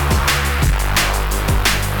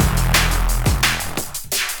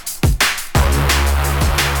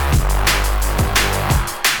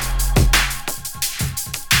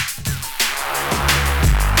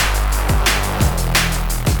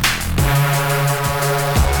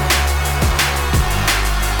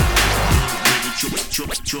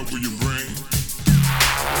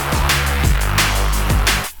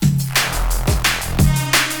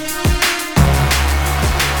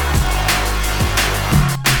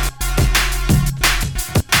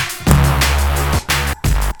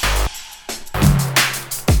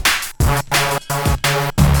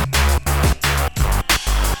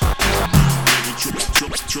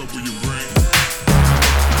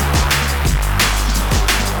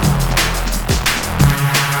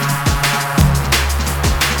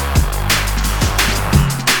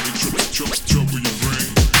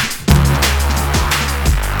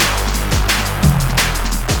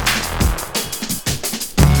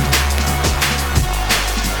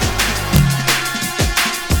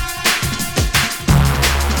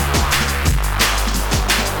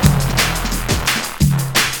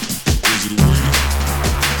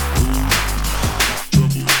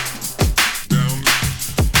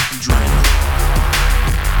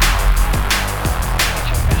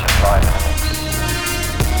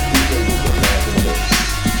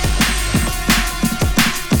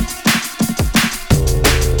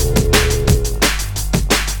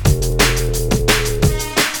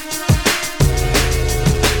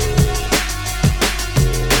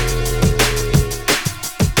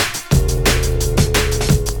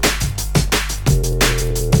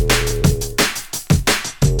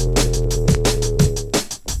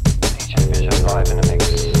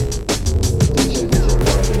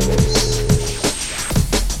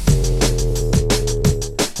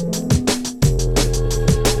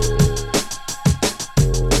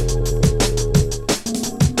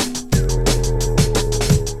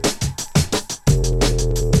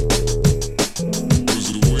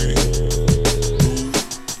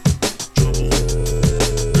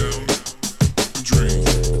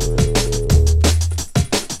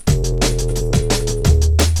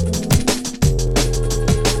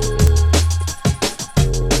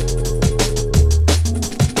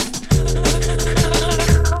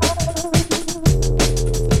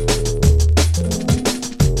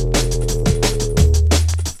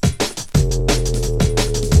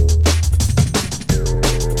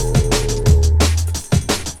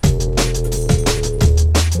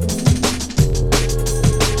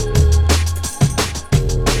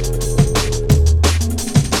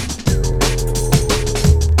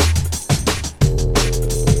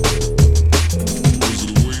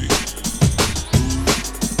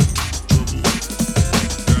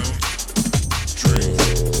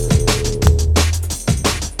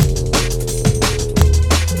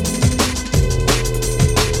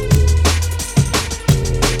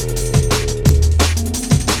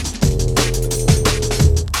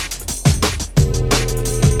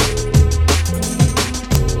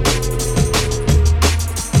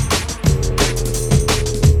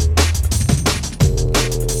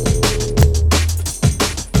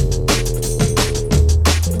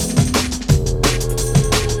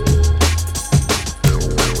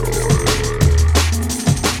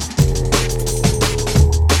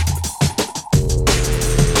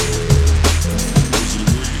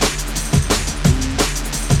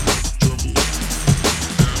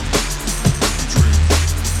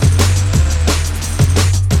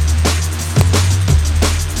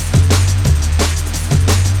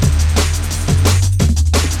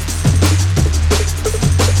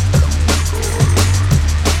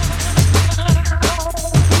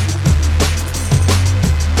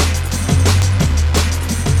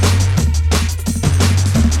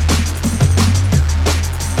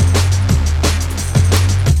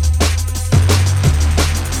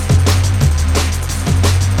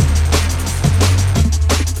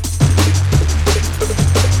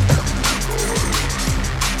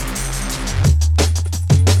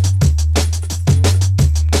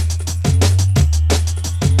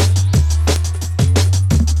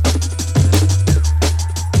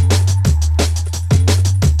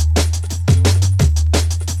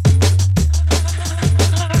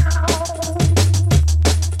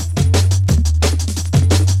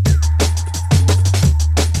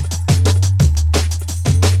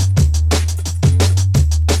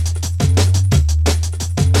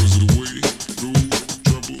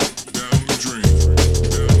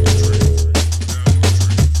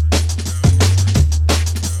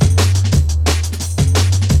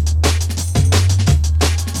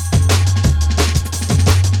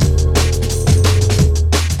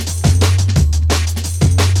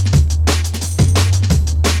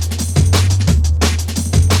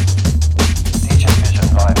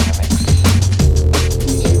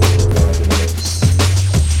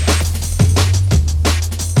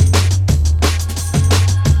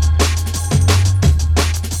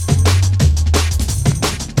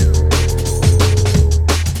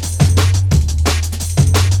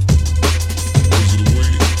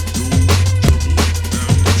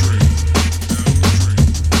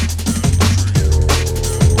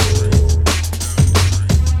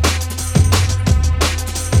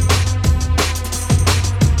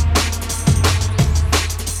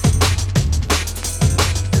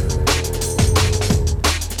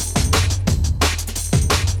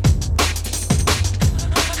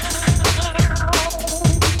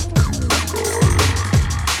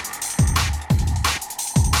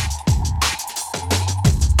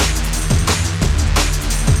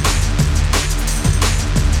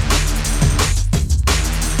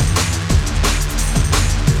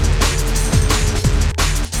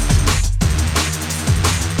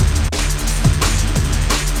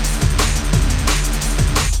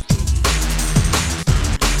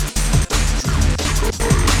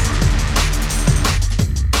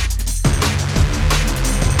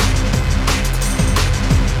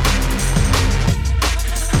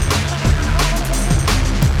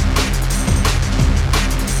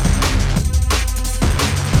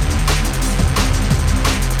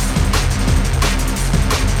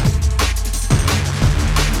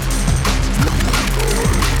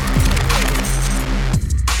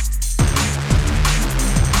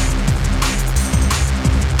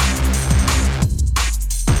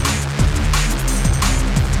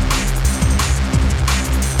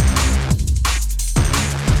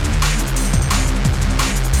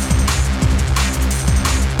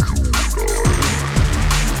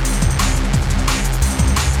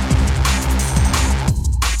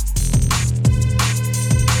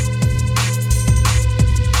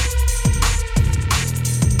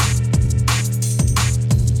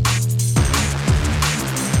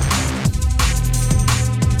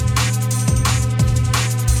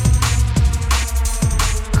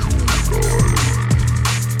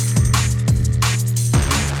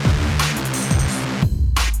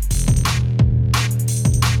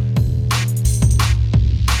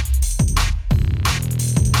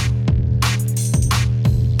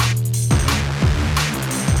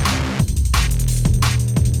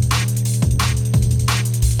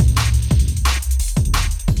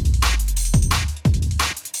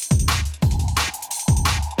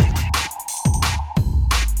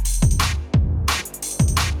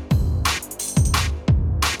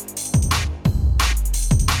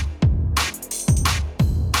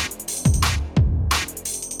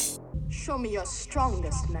 your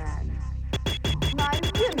strongest man. And I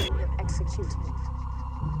really would have executed it.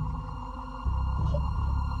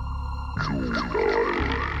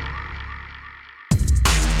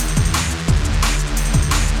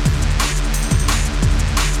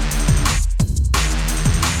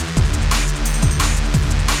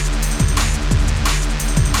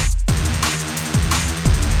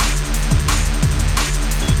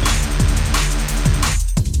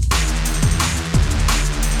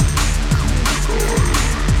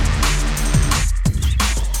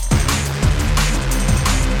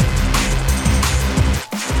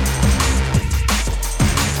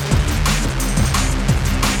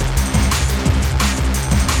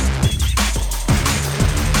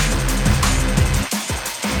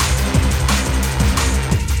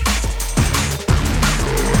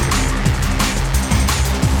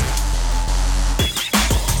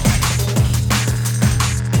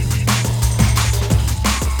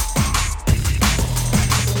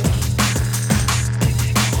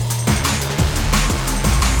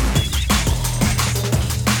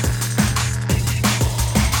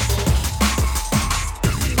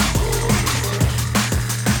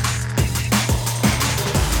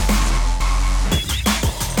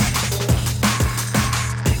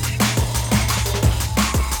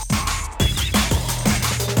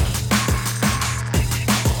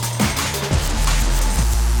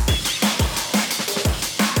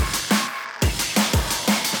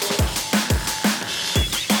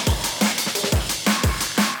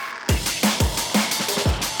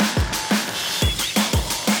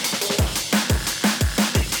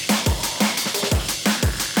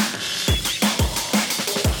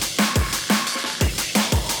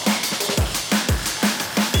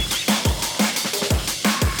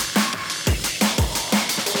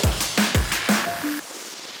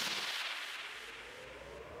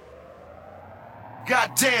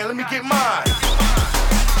 God damn, let me get mine.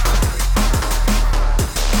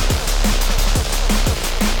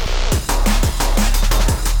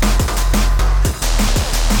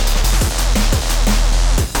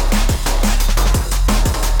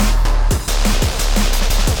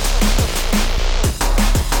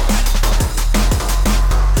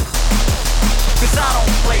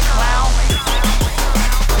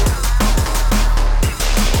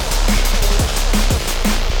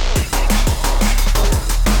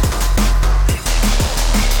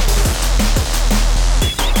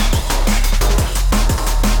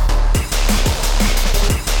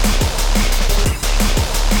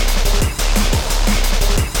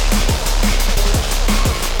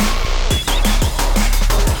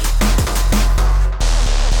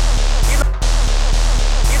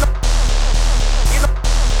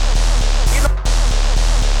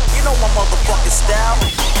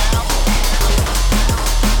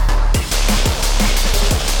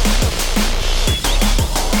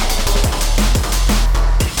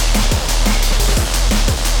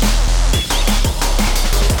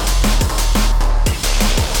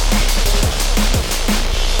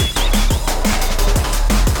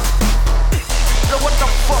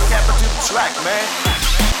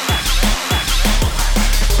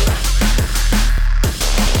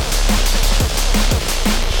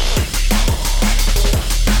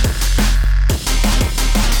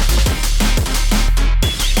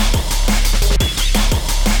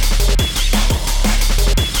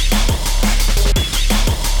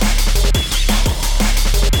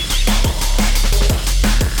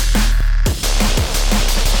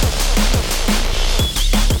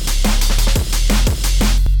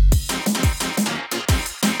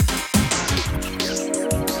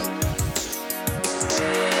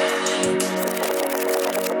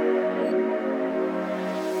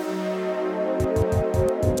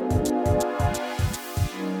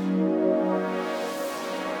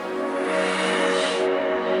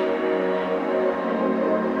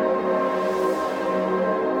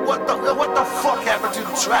 What the fuck happened to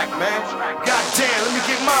the track, man? God damn, let me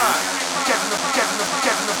get mine. Getting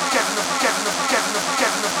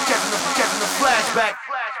the flashback.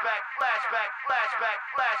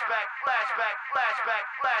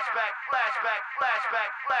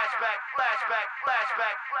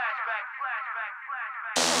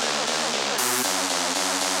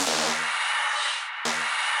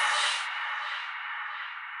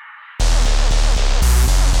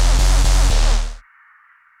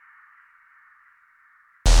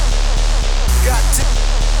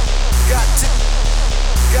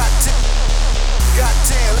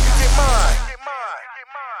 Goddamn, let me get mine.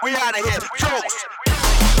 We out of here. Toast.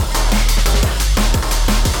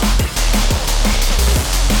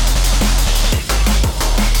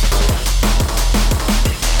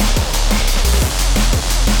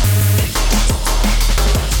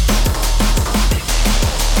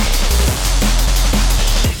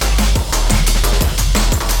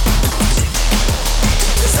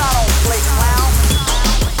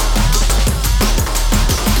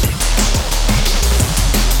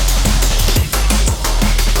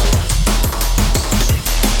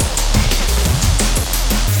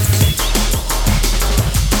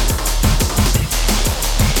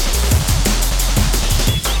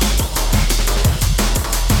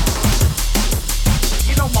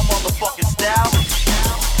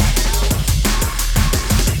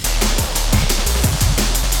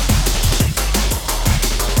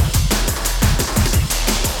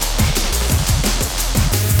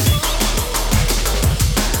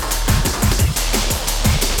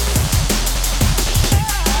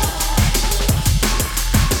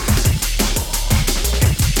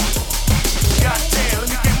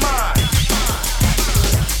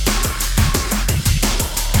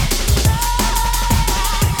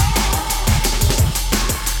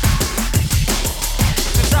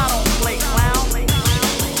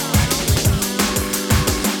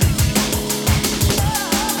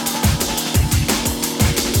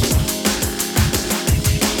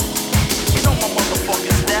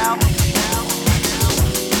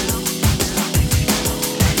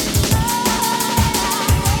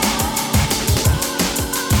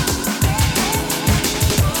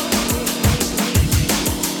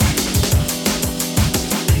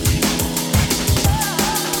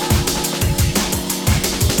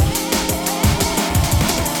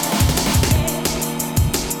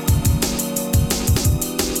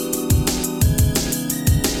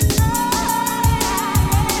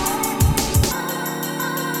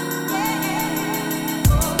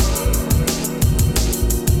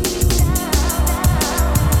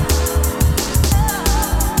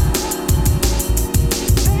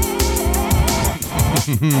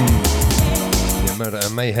 Yeah, Murder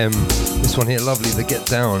and Mayhem. This one here, lovely, the Get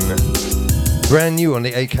Down. Brand new on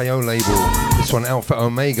the AKO label. This one, Alpha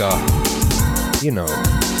Omega. You know.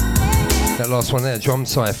 That last one there, Drum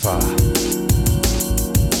Cypher.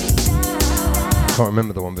 Can't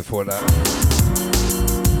remember the one before that.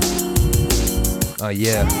 Oh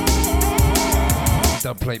yeah.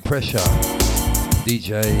 Dubplate Pressure.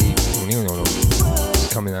 DJ.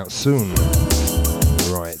 It's coming out soon.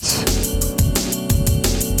 Right.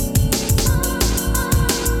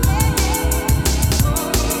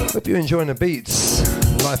 Hope you're enjoying the beats.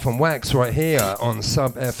 Life on Wax right here on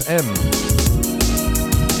Sub FM.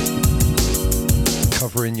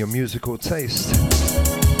 Covering your musical taste.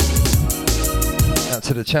 Out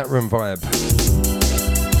to the chat room vibe.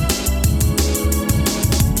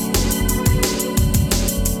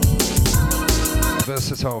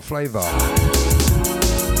 Versatile flavor.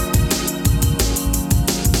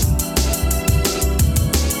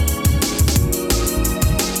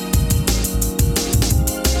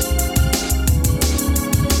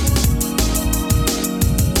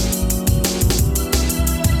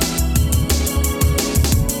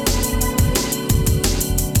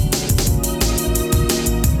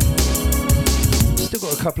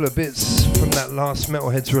 A couple of bits from that last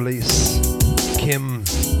Metalheads release, Kim,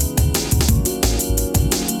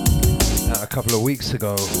 a couple of weeks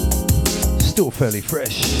ago, still fairly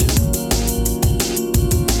fresh.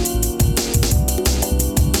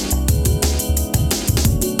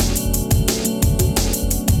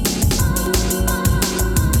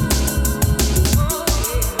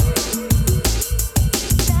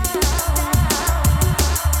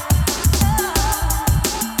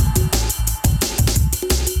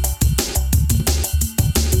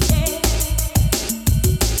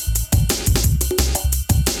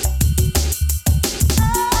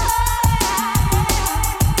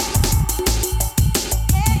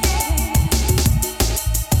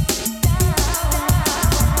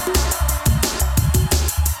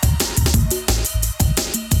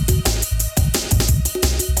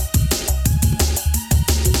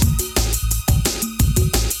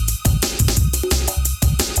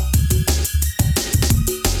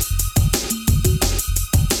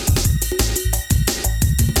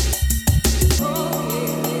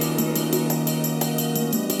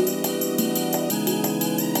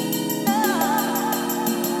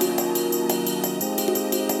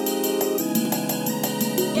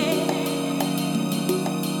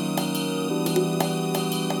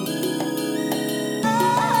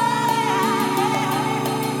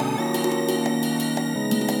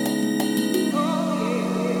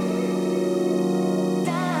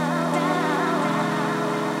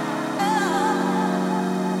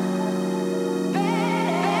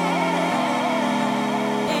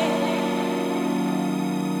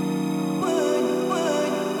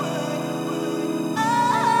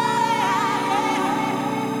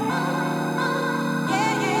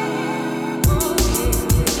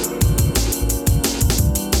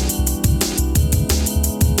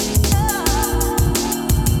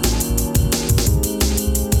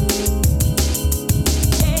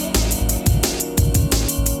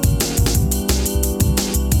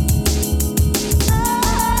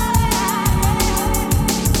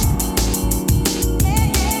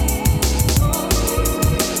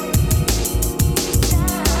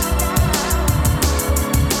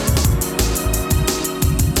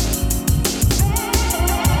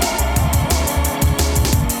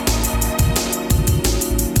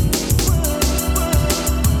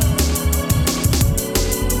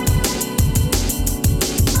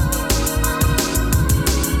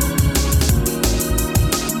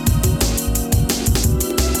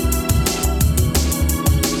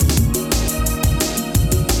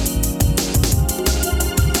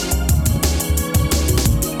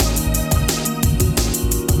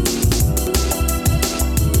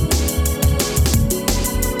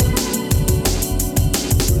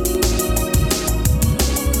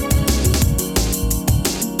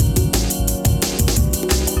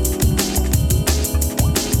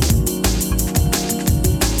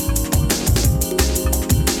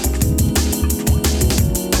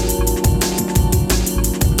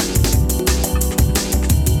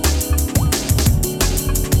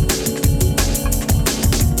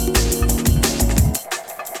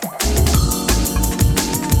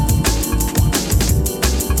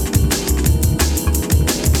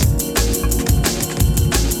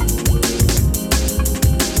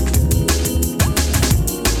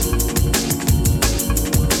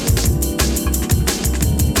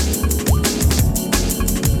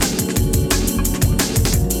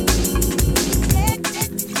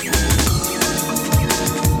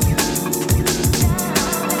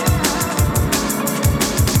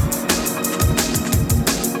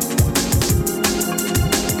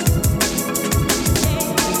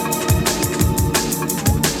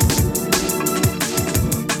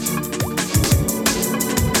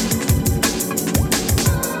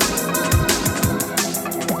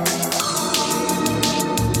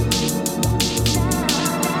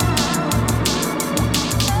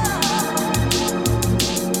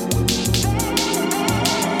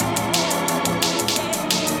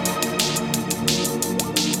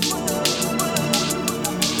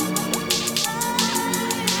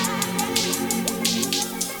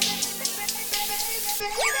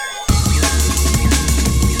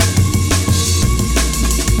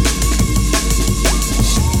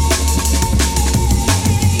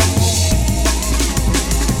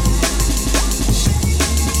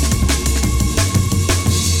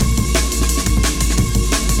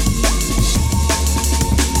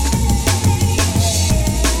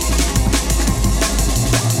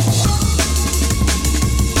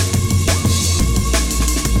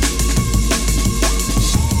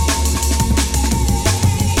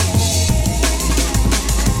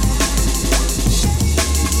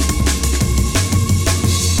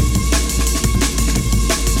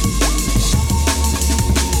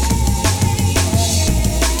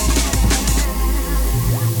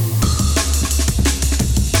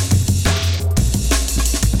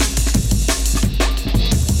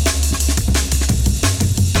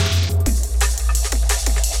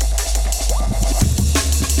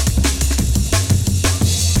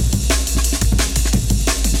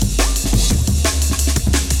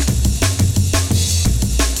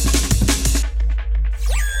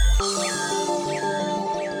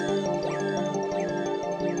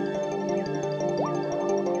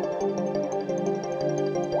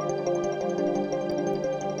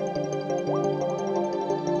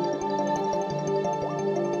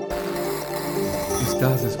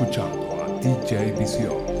 Estás escuchando a DJ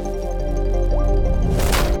Visión.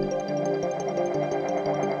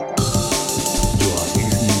 You are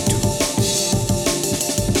listening to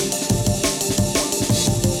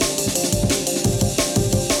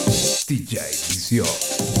DJ Visión.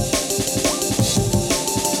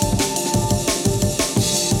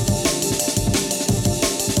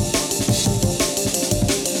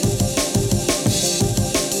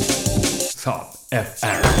 Sub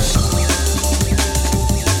FM.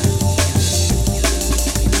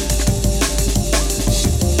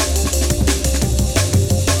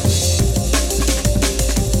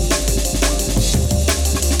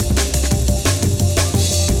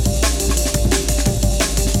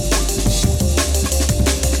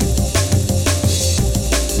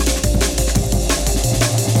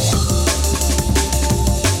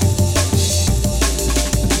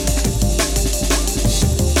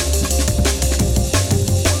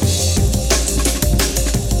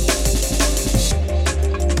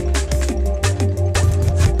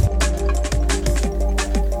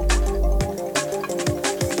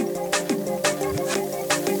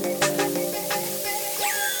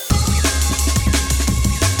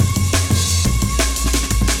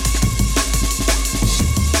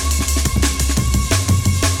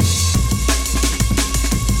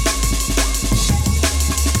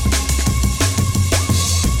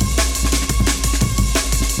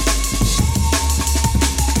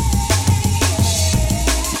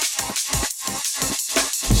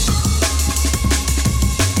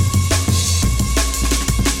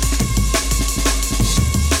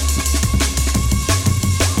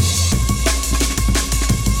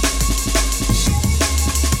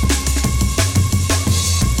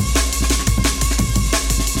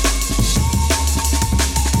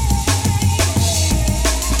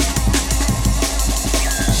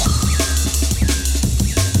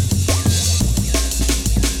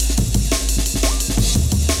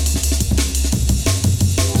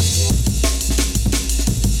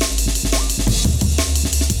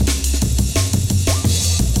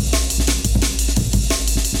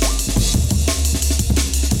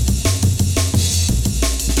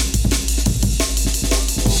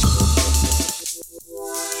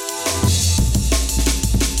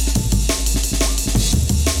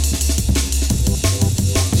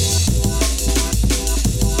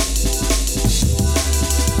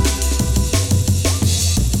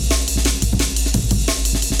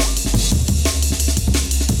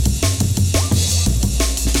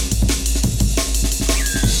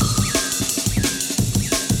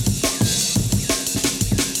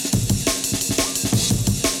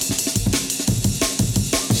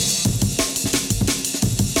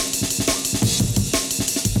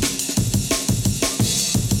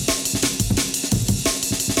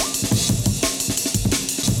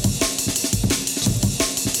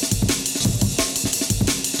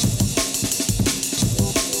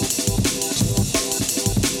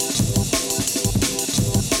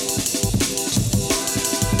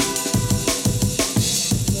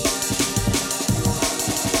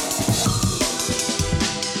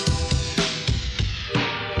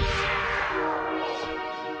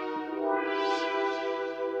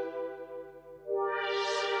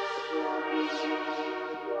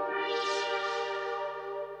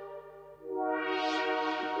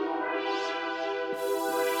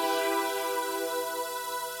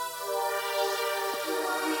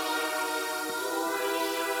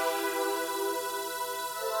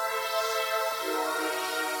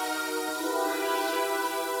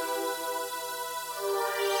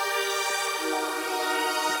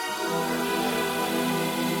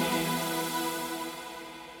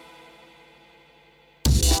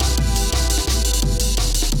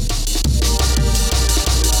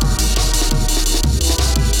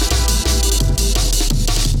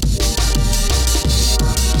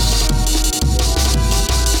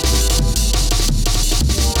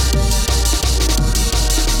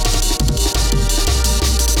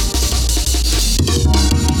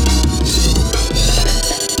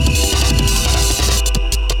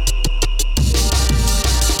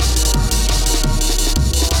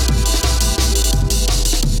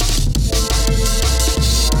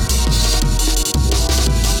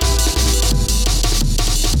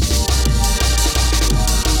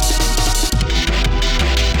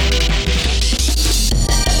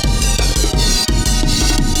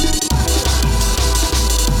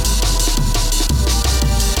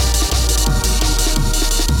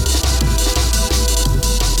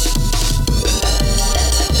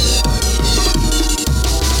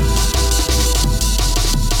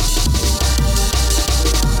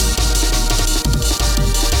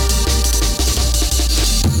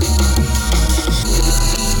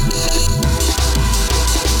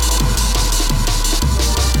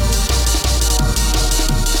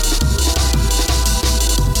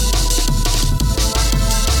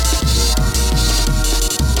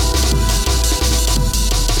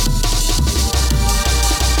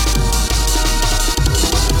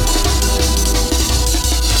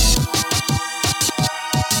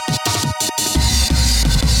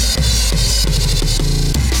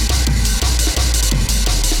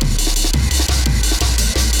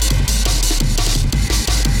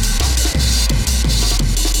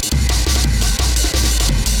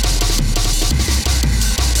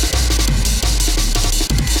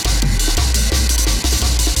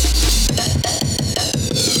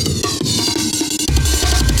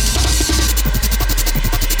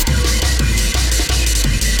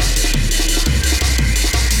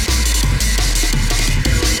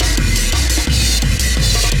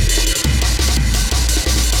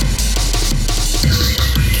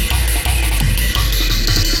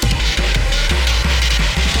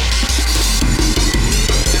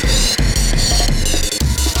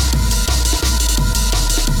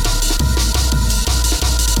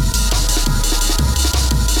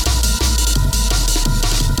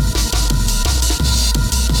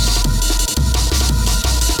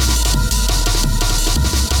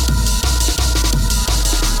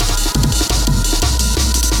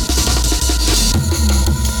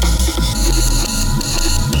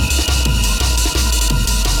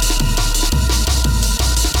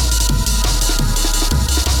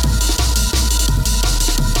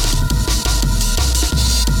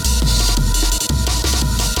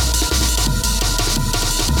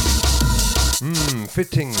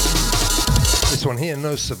 repeating. This one here,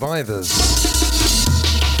 no survivors.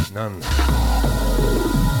 None.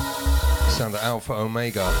 Sound of Alpha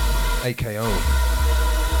Omega, AKO.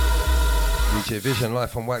 DJ Vision,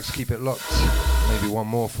 Life on Wax, keep it locked. Maybe one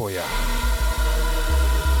more for ya.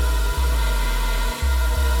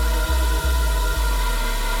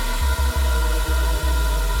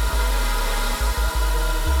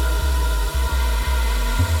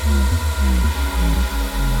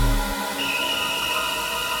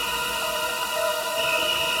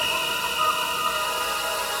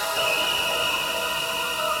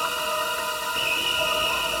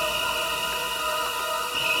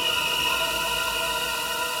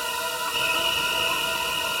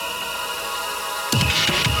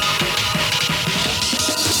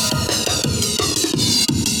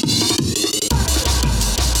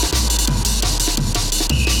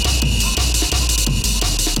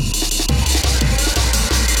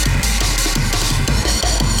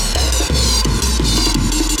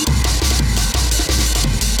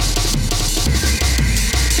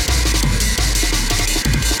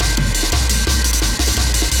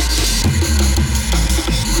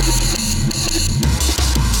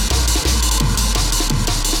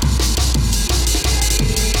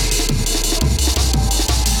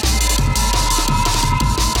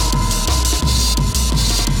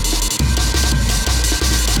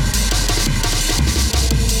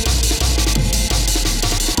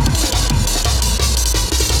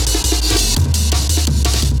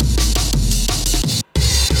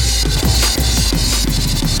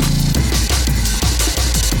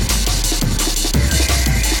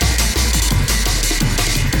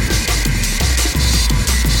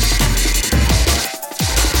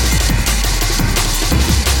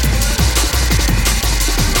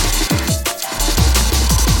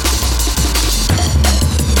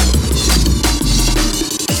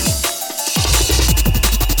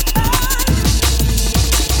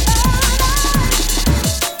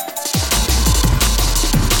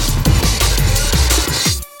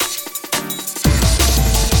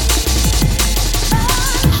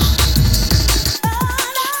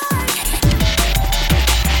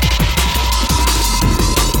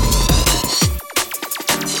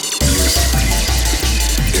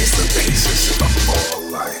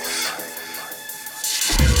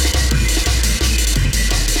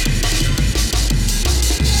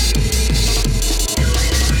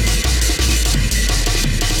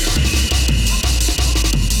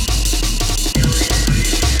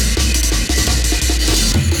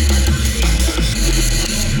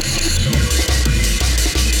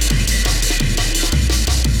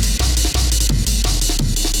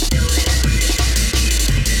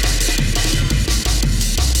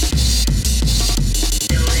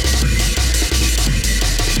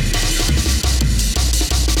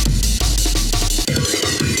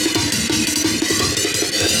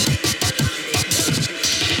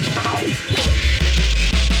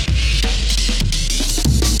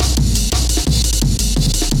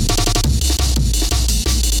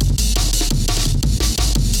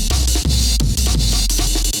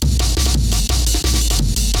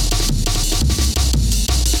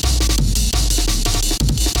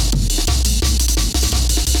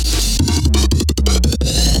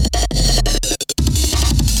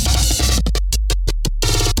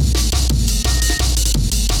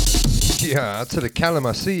 Yeah, out to the Callum,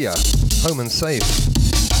 I see ya. Home and safe.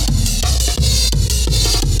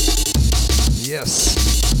 Yes.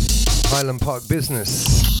 Highland Park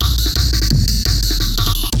Business.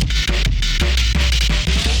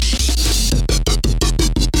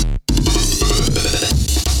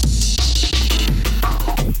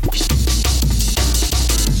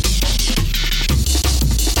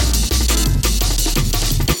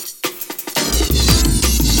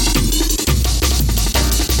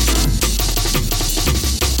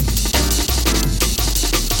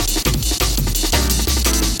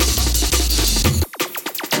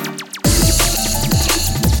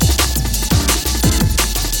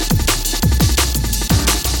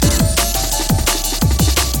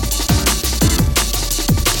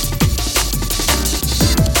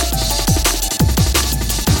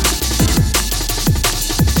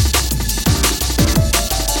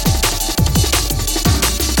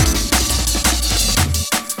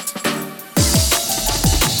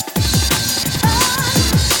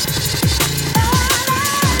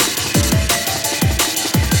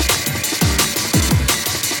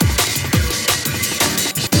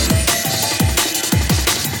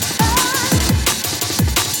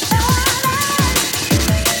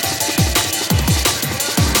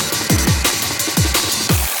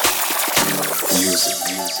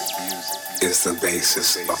 Is the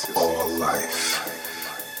basis of all life.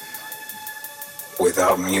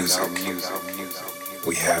 Without music,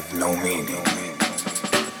 we have no meaning.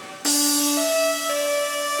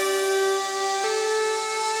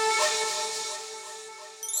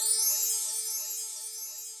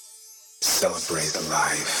 Celebrate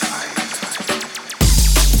life.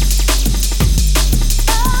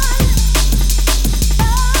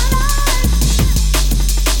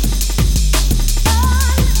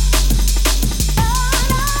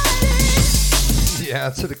 Yeah,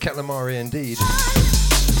 out to the calamari indeed.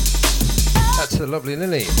 Out to the lovely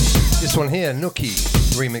Lily. This one here, Nookie,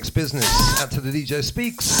 Remix Business. Out to the DJ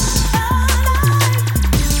Speaks.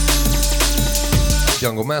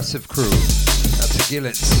 Jungle Massive Crew. Out to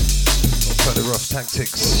Gillett. Outside the Rough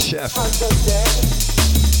Tactics. Chef.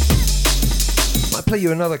 Might play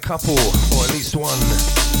you another couple, or at least one,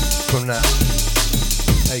 from that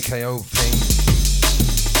AKO thing.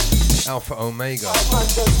 Alpha Omega.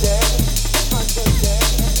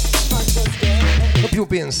 Hope you're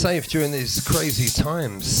being safe during these crazy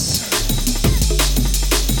times.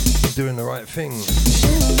 Doing the right thing.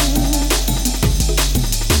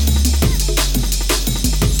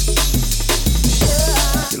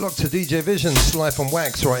 You're locked to DJ Vision's Life on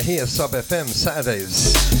Wax right here, Sub FM,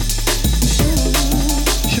 Saturdays.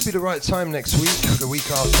 Should be the right time next week, the week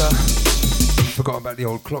after. Forgot about the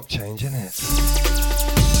old clock change, innit?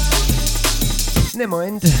 Never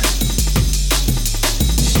mind.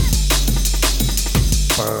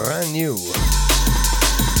 Brand new.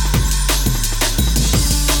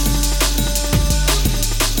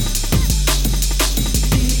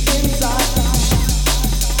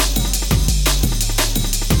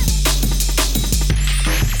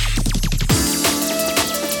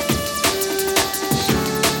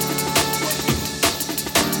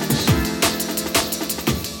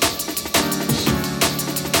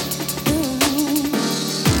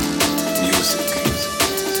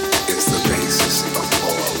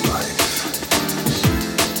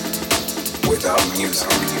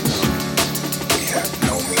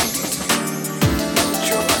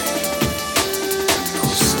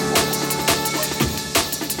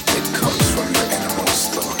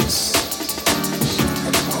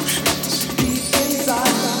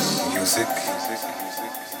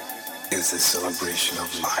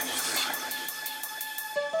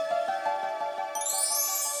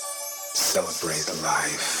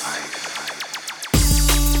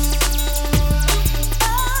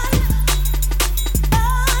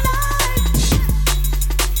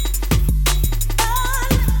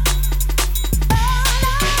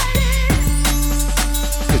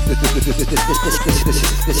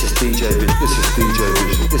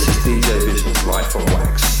 This is DJ Vision's Life on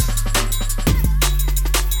Wax.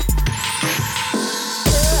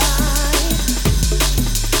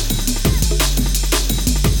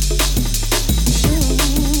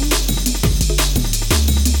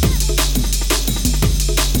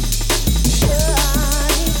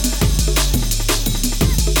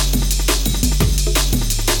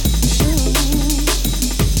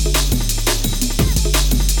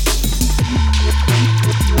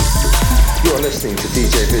 Listening to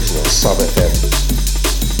DJ Vision on Sub FM.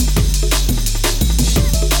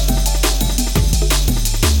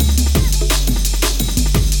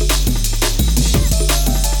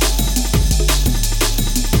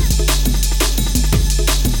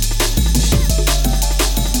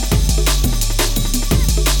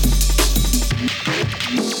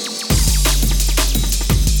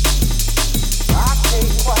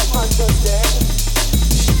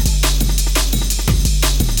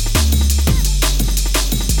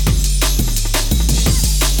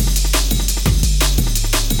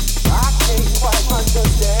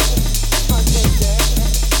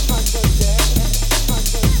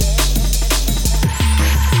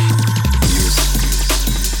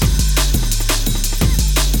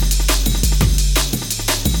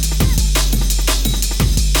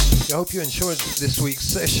 I hope you enjoyed this week's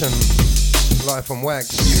session, Live on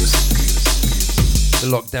Wax. The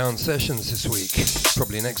lockdown sessions this week,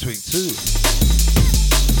 probably next week too.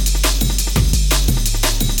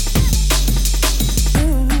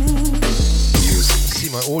 See,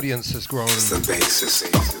 my audience has grown The basis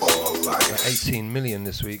of all life. 18 million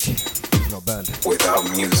this week. Not bad. Without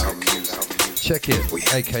music, Check it,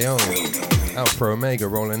 AKO, Alpha Omega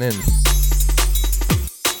rolling in.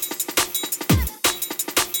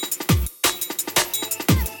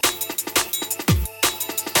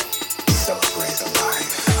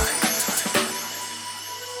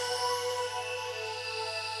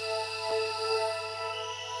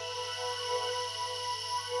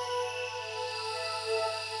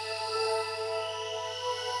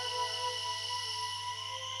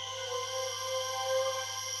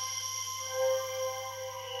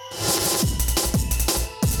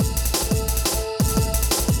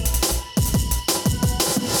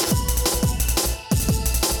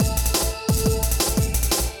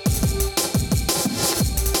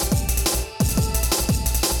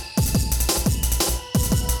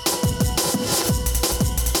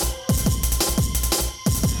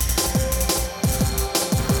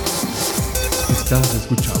 Estás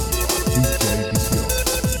escuchando DJ Visión.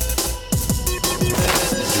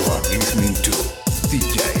 You are listening to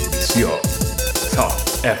DJ Visión. Top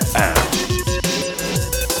FM.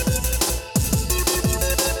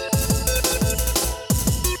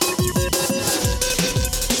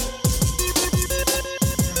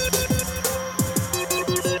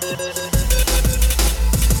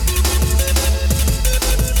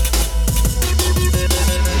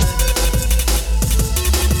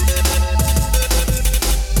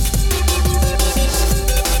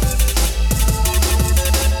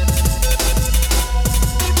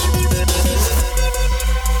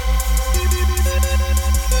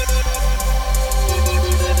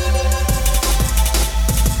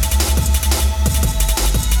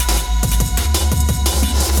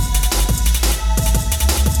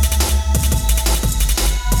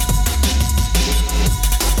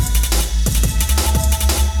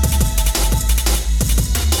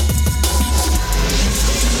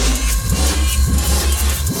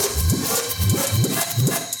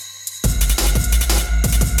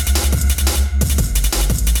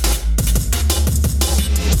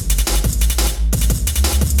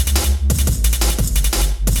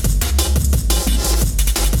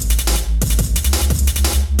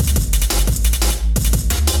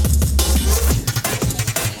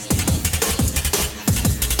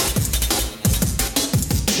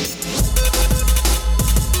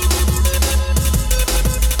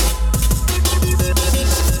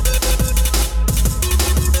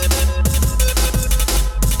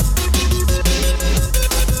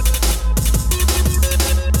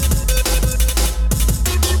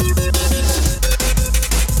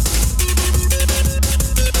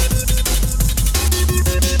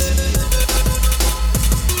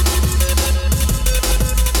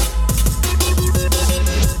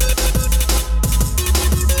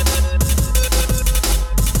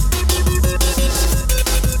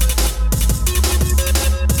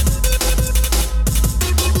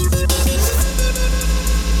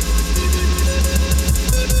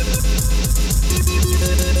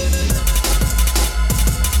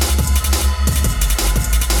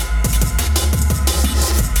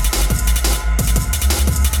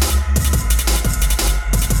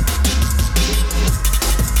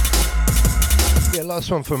 Last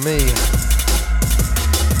one from me.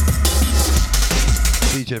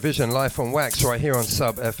 DJ Vision live on Wax right here on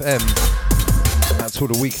Sub FM. That's all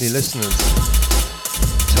the weekly listeners.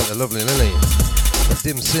 Tell the lovely Lily.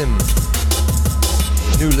 Dim Sim.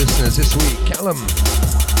 New listeners this week. Callum.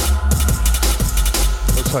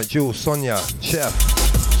 Looks like Jules, Sonia, Chef,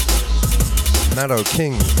 Maddo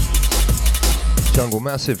King, Jungle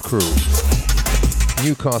Massive crew,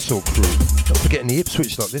 Newcastle crew. Not forgetting the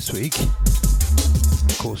Ipswich lot this week.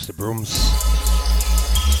 Of course, the Brooms.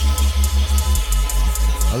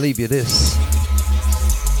 I'll leave you this.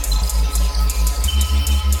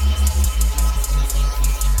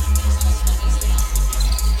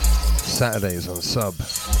 Saturdays on Sub.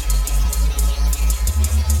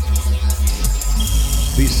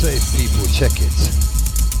 Be safe, people. Check it.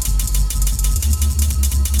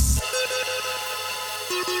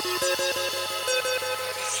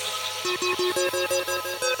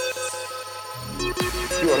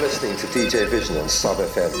 You are listening to DJ Vision on Sub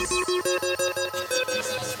FM.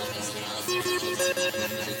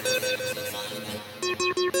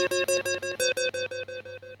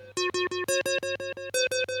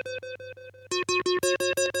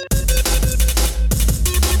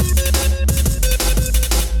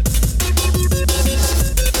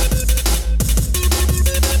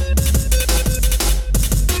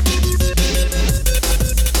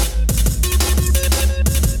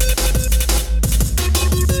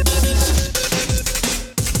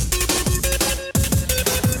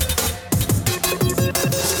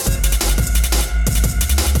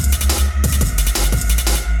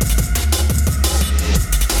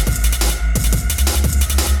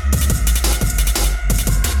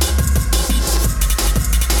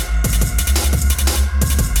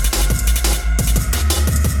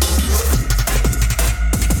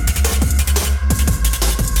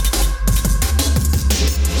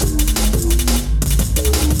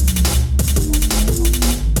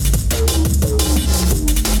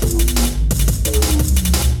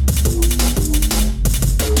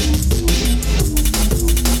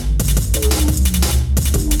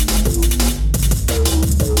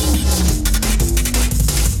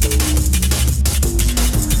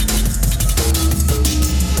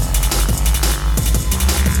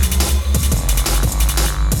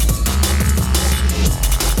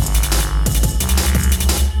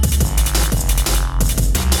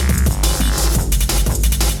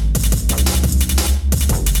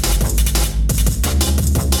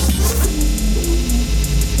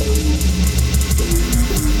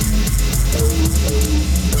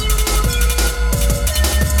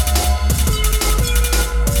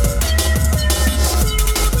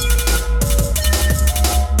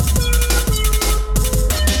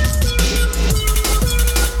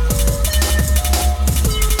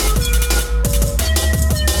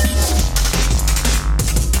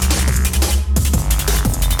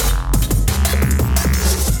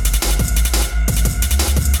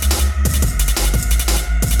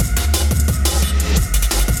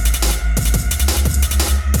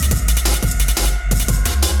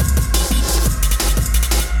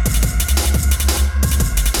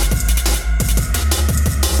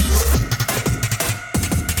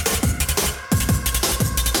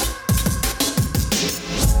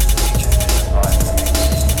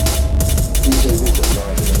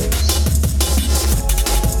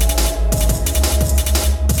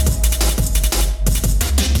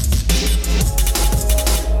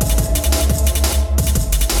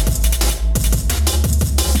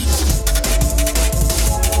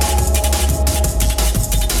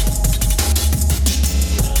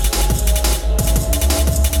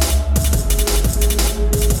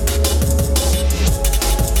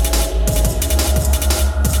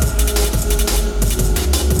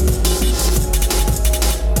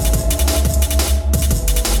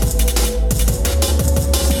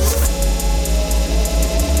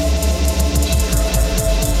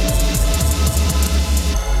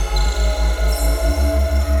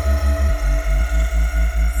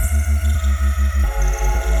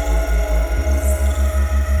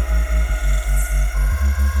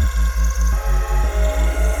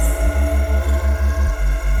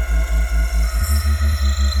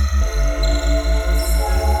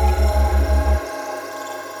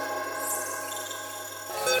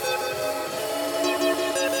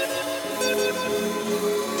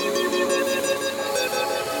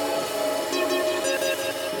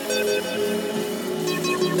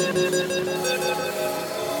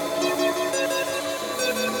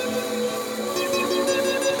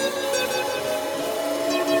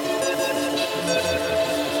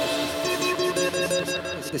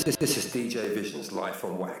 This is DJ Visions live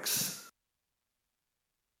from Wax.